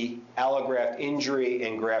the allograft injury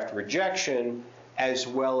and graft rejection, as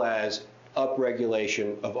well as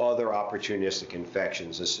upregulation of other opportunistic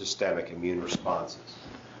infections and systemic immune responses.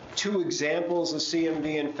 Two examples of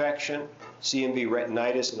CMV infection, CMV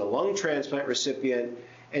retinitis in a lung transplant recipient,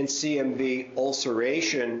 and CMV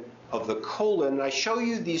ulceration of the colon. And I show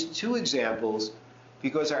you these two examples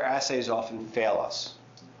because our assays often fail us.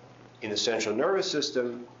 In the central nervous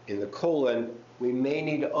system, in the colon, we may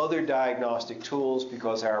need other diagnostic tools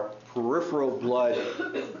because our peripheral blood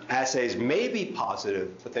assays may be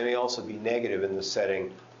positive, but they may also be negative in the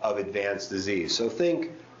setting of advanced disease. So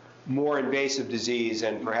think more invasive disease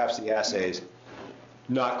and perhaps the assays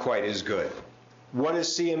not quite as good. What does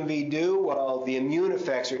CMV do? Well, the immune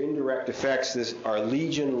effects or indirect effects are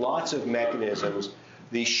legion, lots of mechanisms.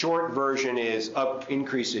 The short version is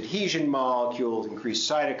increased adhesion molecules, increased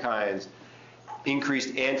cytokines,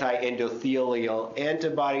 increased anti-endothelial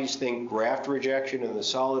antibodies, think graft rejection in the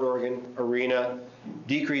solid organ arena,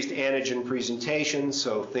 decreased antigen presentation,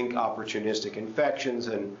 so think opportunistic infections,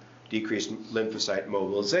 and decreased lymphocyte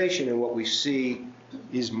mobilization. And what we see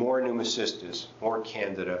is more pneumocystis, more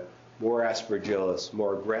candida, more aspergillus,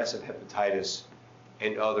 more aggressive hepatitis,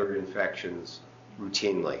 and other infections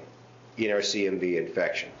routinely in our CMV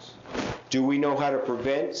infections. Do we know how to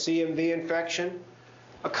prevent CMV infection?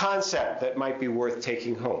 A concept that might be worth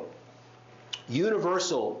taking home.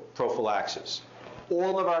 Universal prophylaxis.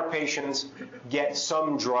 All of our patients get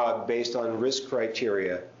some drug based on risk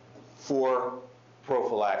criteria for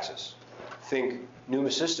prophylaxis. Think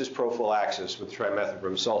pneumocystis prophylaxis with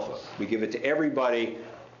trimethoprim sulfa. We give it to everybody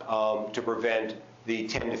to prevent the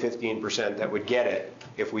 10 to 15% that would get it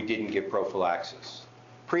if we didn't give prophylaxis.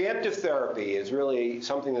 Preemptive therapy is really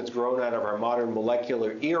something that's grown out of our modern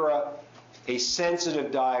molecular era, a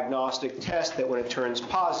sensitive diagnostic test that when it turns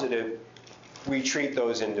positive, we treat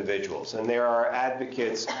those individuals. And there are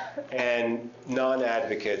advocates and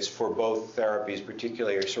non-advocates for both therapies,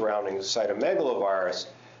 particularly surrounding the cytomegalovirus,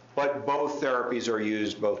 but both therapies are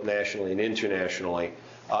used both nationally and internationally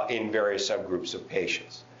in various subgroups of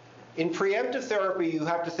patients. In preemptive therapy, you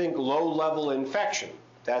have to think low-level infection.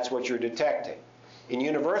 That's what you're detecting. In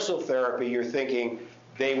universal therapy, you're thinking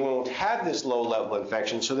they won't have this low-level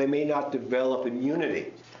infection, so they may not develop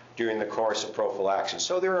immunity during the course of prophylaxis.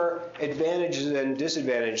 So there are advantages and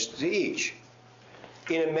disadvantages to each.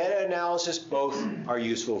 In a meta-analysis, both are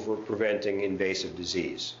useful for preventing invasive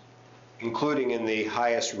disease, including in the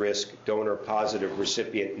highest risk donor-positive,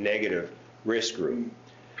 recipient-negative risk group.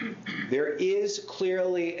 There is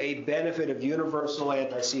clearly a benefit of universal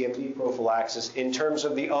anti-CMV prophylaxis in terms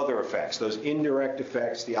of the other effects, those indirect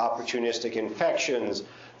effects, the opportunistic infections,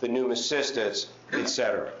 the pneumocystis, et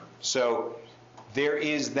cetera. So there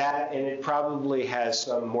is that, and it probably has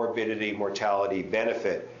some morbidity, mortality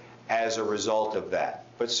benefit as a result of that.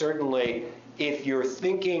 But certainly, if you're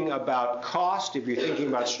thinking about cost, if you're thinking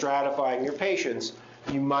about stratifying your patients,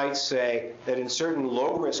 you might say that in certain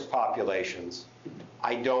low-risk populations,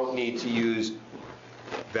 I don't need to use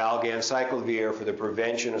valganciclovir for the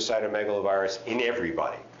prevention of cytomegalovirus in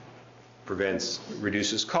everybody.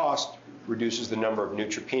 Reduces cost, reduces the number of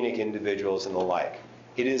neutropenic individuals and the like.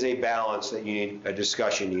 It is a balance that you need, a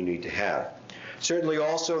discussion you need to have. Certainly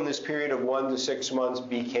also in this period of 1 to 6 months,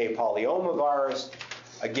 BK polyomavirus,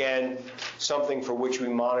 again, something for which we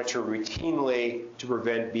monitor routinely to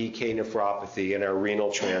prevent BK nephropathy in our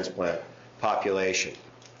renal transplant population.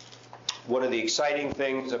 One of the exciting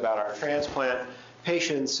things about our transplant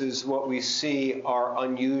patients is what we see are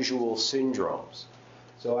unusual syndromes.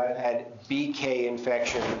 So I had BK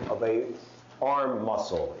infection of a arm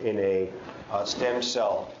muscle in a stem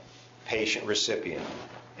cell patient recipient.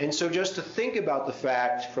 And so just to think about the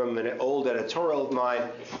fact from an old editorial of mine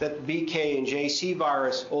that BK and JC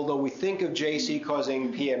virus, although we think of JC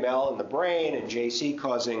causing PML in the brain and JC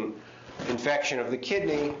causing infection of the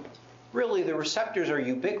kidney, really the receptors are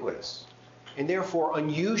ubiquitous. And therefore,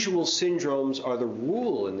 unusual syndromes are the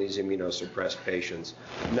rule in these immunosuppressed patients,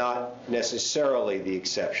 not necessarily the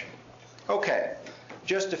exception. Okay,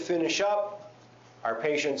 just to finish up, our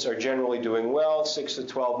patients are generally doing well 6 to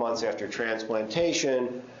 12 months after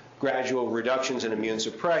transplantation, gradual reductions in immune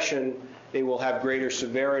suppression. They will have greater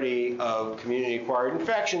severity of community-acquired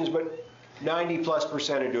infections, but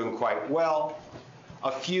 90+% are doing quite well.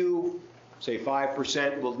 A few, say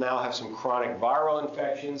 5%, will now have some chronic viral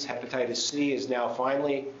infections. Hepatitis C is now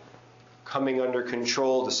finally coming under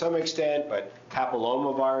control to some extent, but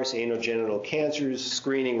papillomavirus, anogenital cancers,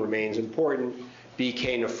 screening remains important,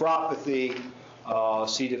 BK nephropathy,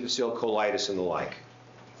 C. difficile colitis, and the like.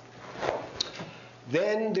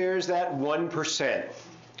 Then there's that 1%,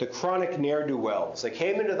 the chronic ne'er-do-wells. They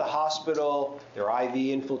came into the hospital, they're IV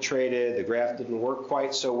infiltrated, the graft didn't work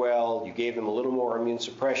quite so well, you gave them a little more immune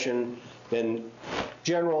suppression than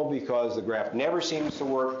general because the graft never seems to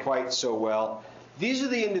work quite so well. These are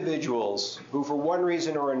the individuals who, for one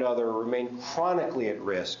reason or another, remain chronically at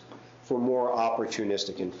risk for more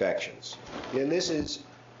opportunistic infections. And this is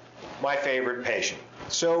my favorite patient.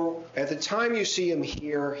 So at the time you see him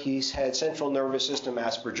here, he's had central nervous system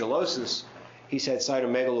aspergillosis. He's had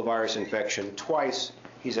cytomegalovirus infection twice.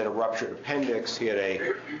 He's had a ruptured appendix. He had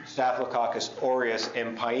a Staphylococcus aureus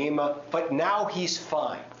empyema. But now he's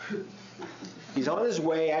fine. He's on his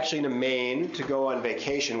way actually to Maine to go on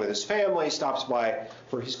vacation with his family, stops by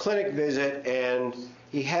for his clinic visit, and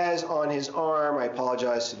he has on his arm, I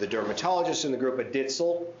apologize to the dermatologist in the group, a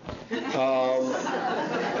ditzel.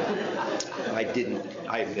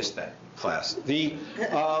 I missed that class.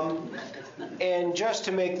 And just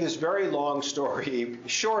to make this very long story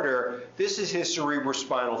shorter, this is his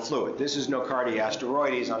cerebrospinal fluid. This is nocardia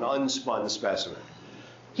asteroides on unspun specimen.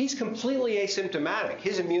 He's completely asymptomatic.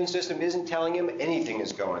 His immune system isn't telling him anything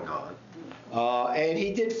is going on. And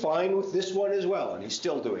he did fine with this one as well, and he's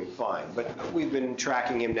still doing fine. But we've been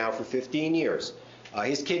tracking him now for 15 years.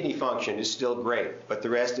 His kidney function is still great, but the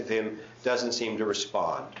rest of him doesn't seem to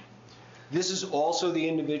respond. This is also the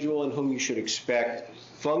individual in whom you should expect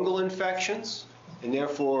fungal infections, and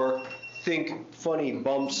therefore think funny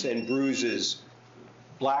bumps and bruises,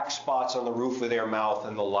 black spots on the roof of their mouth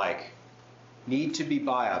and the like. Need to be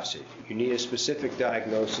biopsied. You need a specific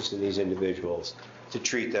diagnosis in these individuals to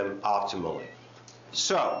treat them optimally.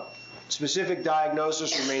 So, specific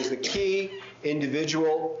diagnosis remains the key.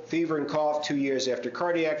 Individual, fever and cough 2 years after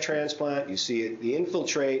cardiac transplant. You see it, the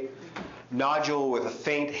infiltrate. Nodule with a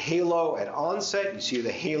faint halo at onset. You see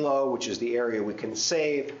the halo, which is the area we can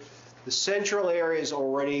save. The central area is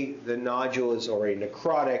already, the nodule is already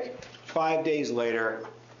necrotic. 5 days later,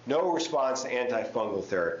 no response to antifungal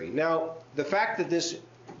therapy. Now, the fact that this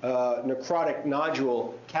necrotic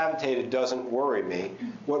nodule cavitated doesn't worry me.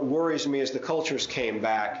 What worries me is the cultures came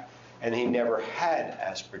back and he never had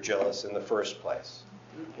aspergillus in the first place.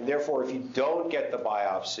 And therefore, if you don't get the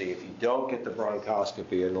biopsy, if you don't get the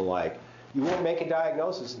bronchoscopy and the like, you won't make a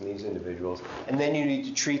diagnosis in these individuals, and then you need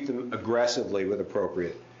to treat them aggressively with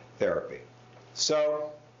appropriate therapy.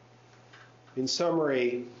 So, in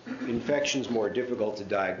summary, infection's more difficult to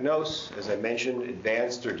diagnose. As I mentioned,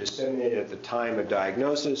 advanced or disseminated at the time of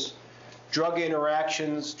diagnosis. Drug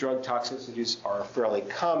interactions, drug toxicities are fairly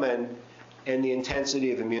common, and the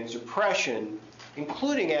intensity of immune suppression,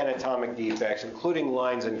 including anatomic defects, including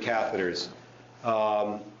lines and catheters,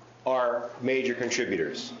 are major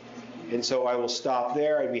contributors. And so I will stop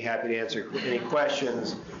there. I'd be happy to answer any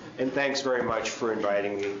questions. And thanks very much for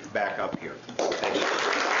inviting me back up here. Thank you.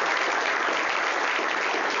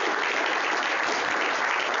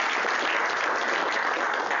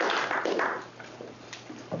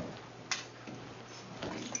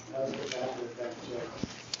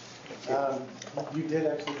 You did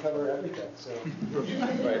actually cover everything, so.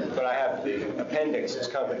 Right, but I have the appendix is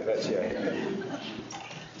coming, that's Yeah,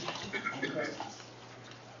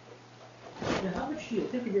 how much do you,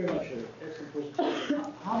 thank you very much, excellent presentation.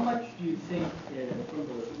 How much do you think,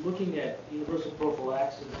 from looking at universal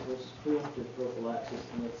prophylaxis versus preemptive prophylaxis,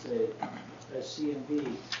 and let's say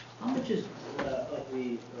CMV, how much is of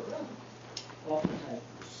the oftentimes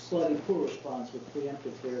slightly poor response with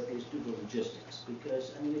preemptive therapy is due to logistics?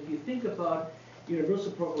 Because, I mean, if you think about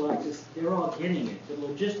universal prophylaxis, they're all getting it. The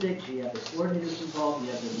logistics, you have the coordinators involved,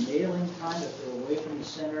 you have the mailing time if they're away from the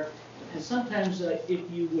center. And sometimes if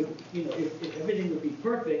you would, if everything would be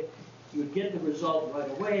perfect, you would get the result right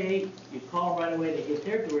away, you'd call right away, they get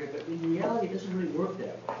their story, but in reality, it doesn't really work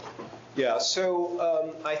that way. Yeah,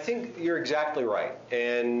 so I think you're exactly right.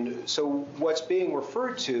 And so what's being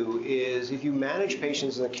referred to is if you manage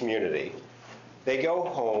patients in the community, they go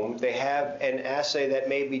home, they have an assay that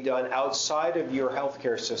may be done outside of your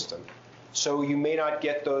healthcare system. So you may not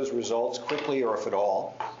get those results quickly or if at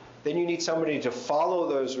all. Then you need somebody to follow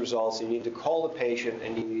those results, you need to call the patient,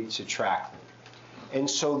 and you need to track them. And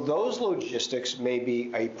so those logistics may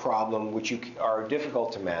be a problem which are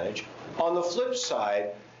difficult to manage. On the flip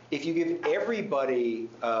side, if you give everybody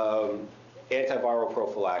antiviral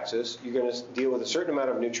prophylaxis, you're going to deal with a certain amount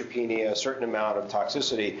of neutropenia, a certain amount of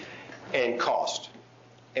toxicity, and cost.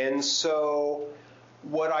 And so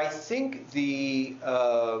what I think there's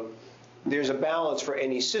a balance for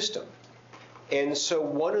any system. And so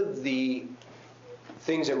one of the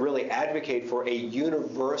things that really advocate for a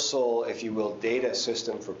universal, if you will, data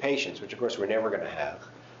system for patients, which of course we're never going to have,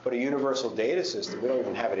 but a universal data system, we don't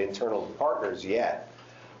even have it internal to partners yet,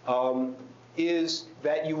 is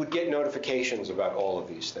that you would get notifications about all of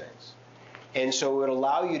these things. And so it would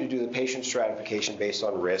allow you to do the patient stratification based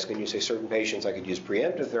on risk, and you say certain patients I could use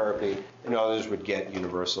preemptive therapy, and others would get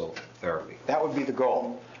universal therapy. That would be the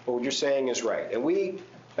goal. But what you're saying is right. And we,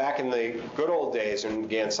 back in the good old days, when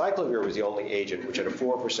ganciclovir was the only agent which had a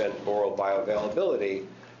 4% oral bioavailability,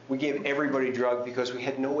 we gave everybody drug because we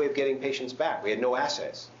had no way of getting patients back. We had no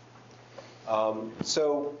assays.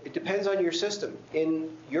 So it depends on your system. In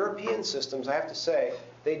European systems, I have to say,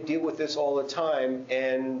 they deal with this all the time,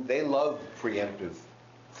 and they love preemptive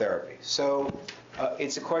therapy. So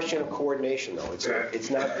it's a question of coordination, though.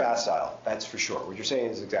 It's not facile, that's for sure. What you're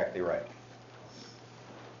saying is exactly right.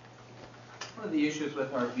 One of the issues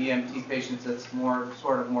with our VMT patients that's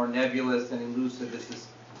sort of more nebulous and elusive is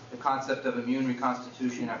the concept of immune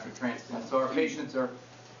reconstitution after transplant. So our patients are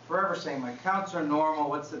forever saying, my counts are normal,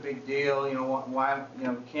 what's the big deal? Why,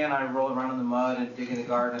 can I roll around in the mud and dig in the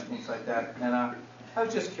garden and things like that? And I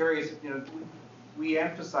was just curious, we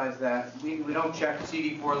emphasize that. We don't check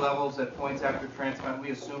CD4 levels at points after transplant.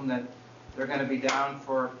 We assume that they're going to be down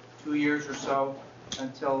for 2 years or so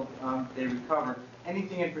until they recover.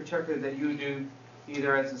 Anything in particular that you do,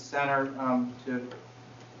 either as a center to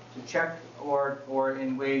check or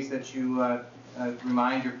in ways that you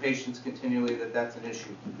remind your patients continually that that's an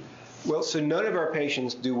issue? Well, so none of our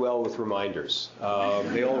patients do well with reminders.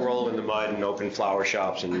 They all roll in the mud and open flower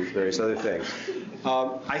shops and various other things.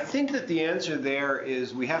 I think that the answer there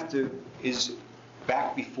is is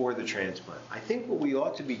back before the transplant. I think what we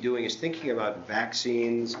ought to be doing is thinking about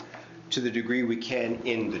vaccines to the degree we can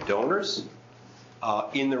in the donors,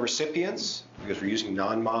 in the recipients, because we're using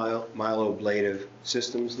non-myeloablative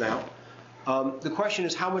systems now. The question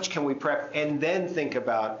is, how much can we prep, and then think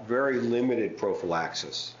about very limited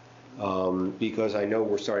prophylaxis, because I know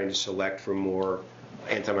we're starting to select for more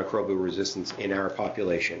antimicrobial resistance in our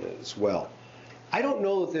population as well. I don't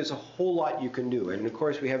know that there's a whole lot you can do, and of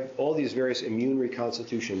course we have all these various immune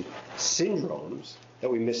reconstitution syndromes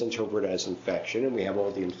that we misinterpret as infection, and we have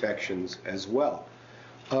all the infections as well.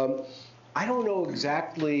 I don't know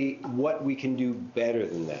exactly what we can do better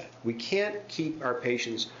than that. We can't keep our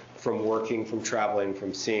patients from working, from traveling,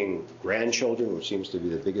 from seeing grandchildren, which seems to be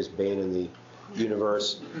the biggest bane in the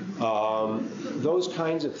universe, those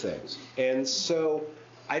kinds of things. And so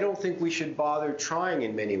I don't think we should bother trying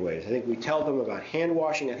in many ways. I think we tell them about hand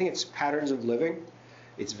washing. I think it's patterns of living.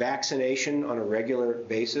 It's vaccination on a regular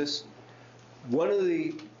basis. One of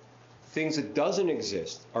the things that doesn't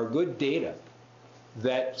exist are good data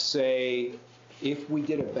that say, if we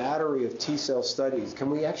did a battery of T-cell studies, can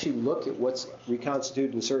we actually look at what's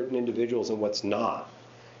reconstituted in certain individuals and what's not,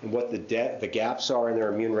 and what the gaps are in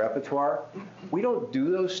their immune repertoire? We don't do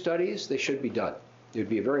those studies. They should be done. It would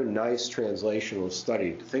be a very nice translational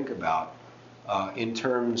study to think about in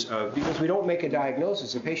terms of, because we don't make a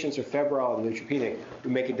diagnosis. If patients are febrile and neutropenic,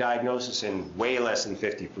 we make a diagnosis in way less than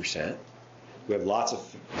 50%. We have lots of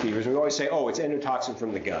fevers. We always say, oh, it's endotoxin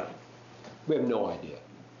from the gut. We have no idea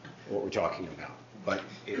what we're talking about. but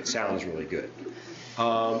it sounds really good.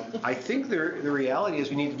 I think the reality is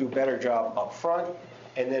we need to do a better job up front,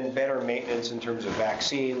 and then better maintenance in terms of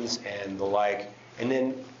vaccines and the like, and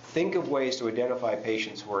then think of ways to identify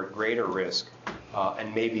patients who are at greater risk,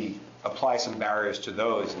 and maybe apply some barriers to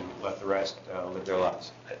those and let the rest live their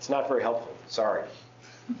lives. It's not very helpful, sorry.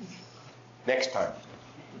 Next time.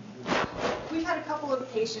 We've had a couple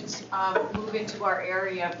of patients move into our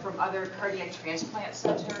area from other cardiac transplant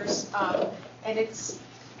centers, and it's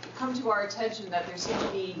come to our attention that there seem to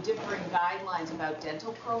be differing guidelines about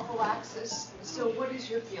dental prophylaxis. So what is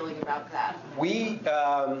your feeling about that?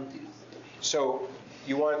 So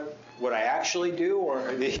you want what I actually do,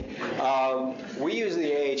 or the? We use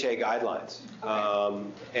the AHA guidelines,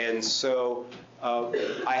 and so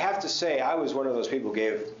I have to say I was one of those people who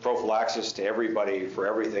gave prophylaxis to everybody for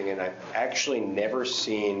everything, and I've actually never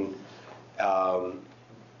seen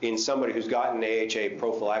in somebody who's gotten AHA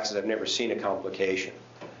prophylaxis, I've never seen a complication.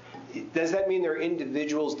 Does that mean there are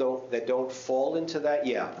individuals that don't fall into that?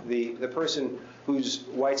 Yeah, the person whose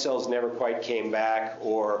white cells never quite came back,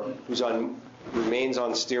 or who's remains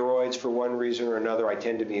on steroids for one reason or another, I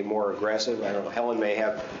tend to be more aggressive. I don't know, Helen may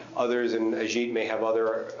have others, and Ajit may have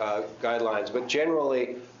other guidelines, but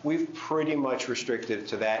generally we've pretty much restricted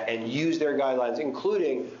to that and used their guidelines,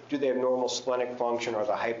 including do they have normal splenic function or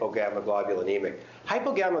the hypogammaglobulinemic.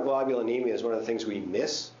 Hypogammaglobulinemia is one of the things we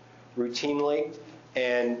miss routinely,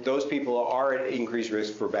 and those people are at increased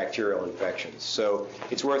risk for bacterial infections. So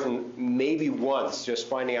it's worth maybe once just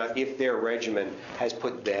finding out if their regimen has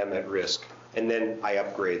put them at risk, and then I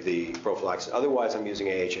upgrade the prophylaxis. Otherwise, I'm using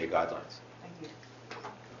AHA guidelines. Thank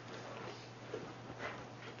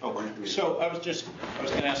you. So I was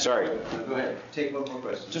going to ask. Sorry. Go ahead. Take one more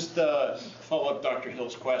question. Just follow up Dr.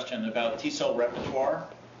 Hill's question about T-cell repertoire.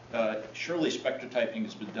 Surely spectrotyping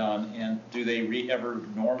has been done, and do they ever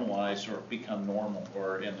normalize or become normal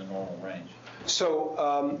or in the normal range?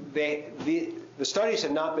 So the studies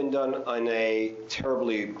have not been done in a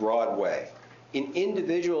terribly broad way. In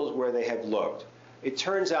individuals where they have looked, it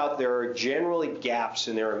turns out there are generally gaps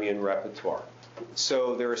in their immune repertoire.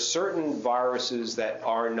 So there are certain viruses that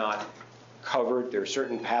are not covered. There are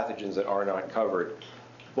certain pathogens that are not covered.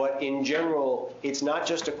 But in general, it's not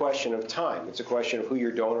just a question of time. It's a question of who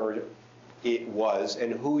your donor it was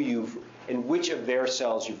and and which of their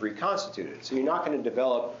cells you've reconstituted. So you're not going to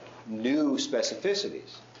develop new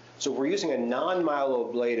specificities. So if we're using a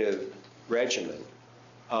non-myeloablative regimen,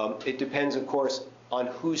 it depends, of course, on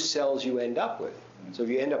whose cells you end up with. So if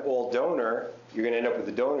you end up all donor, you're going to end up with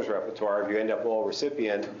the donor's repertoire. If you end up all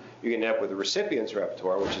recipient, you're going to end up with the recipient's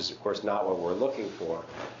repertoire, which is, of course, not what we're looking for.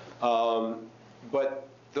 But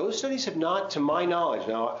those studies have not, to my knowledge,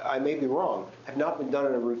 now I may be wrong, have not been done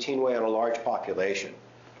in a routine way on a large population.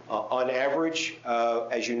 On average,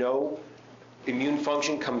 as you know, immune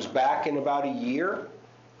function comes back in about a year,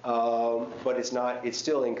 but it's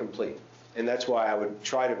still incomplete. And that's why I would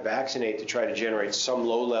try to vaccinate to try to generate some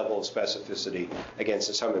low level of specificity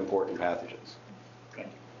against some important pathogens. Thank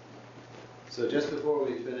you. So just before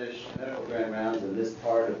we finish medical grand rounds in this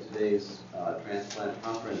part of today's transplant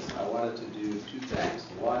conference, I wanted to do two things.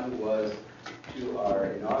 One was to our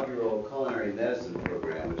inaugural culinary medicine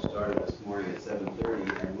program, which started this morning at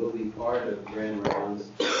 7:30 and will be part of grand rounds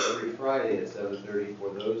every Friday at 7:30 for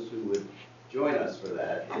those who would join us for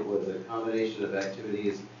that. It was a combination of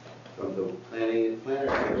activities from the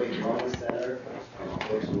Planetary Wellness Center, and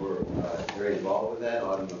folks who were very involved with that,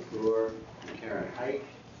 Autumn McClure and Karen Hike,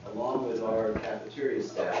 along with our cafeteria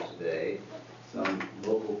staff today, some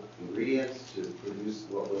local ingredients to produce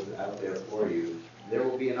what was out there for you. There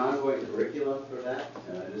will be an ongoing curriculum for that,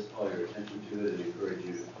 and I just call your attention to it and encourage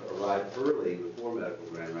you to arrive early before medical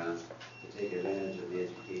grand rounds to take advantage of the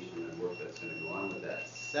education and work that's going to go on with that.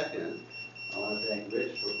 Second, I want to thank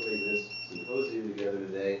Rich for putting this symposium together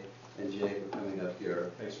today, and Jay for coming up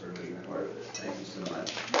here. Thanks for being a part of it. Thank you so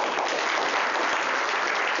much.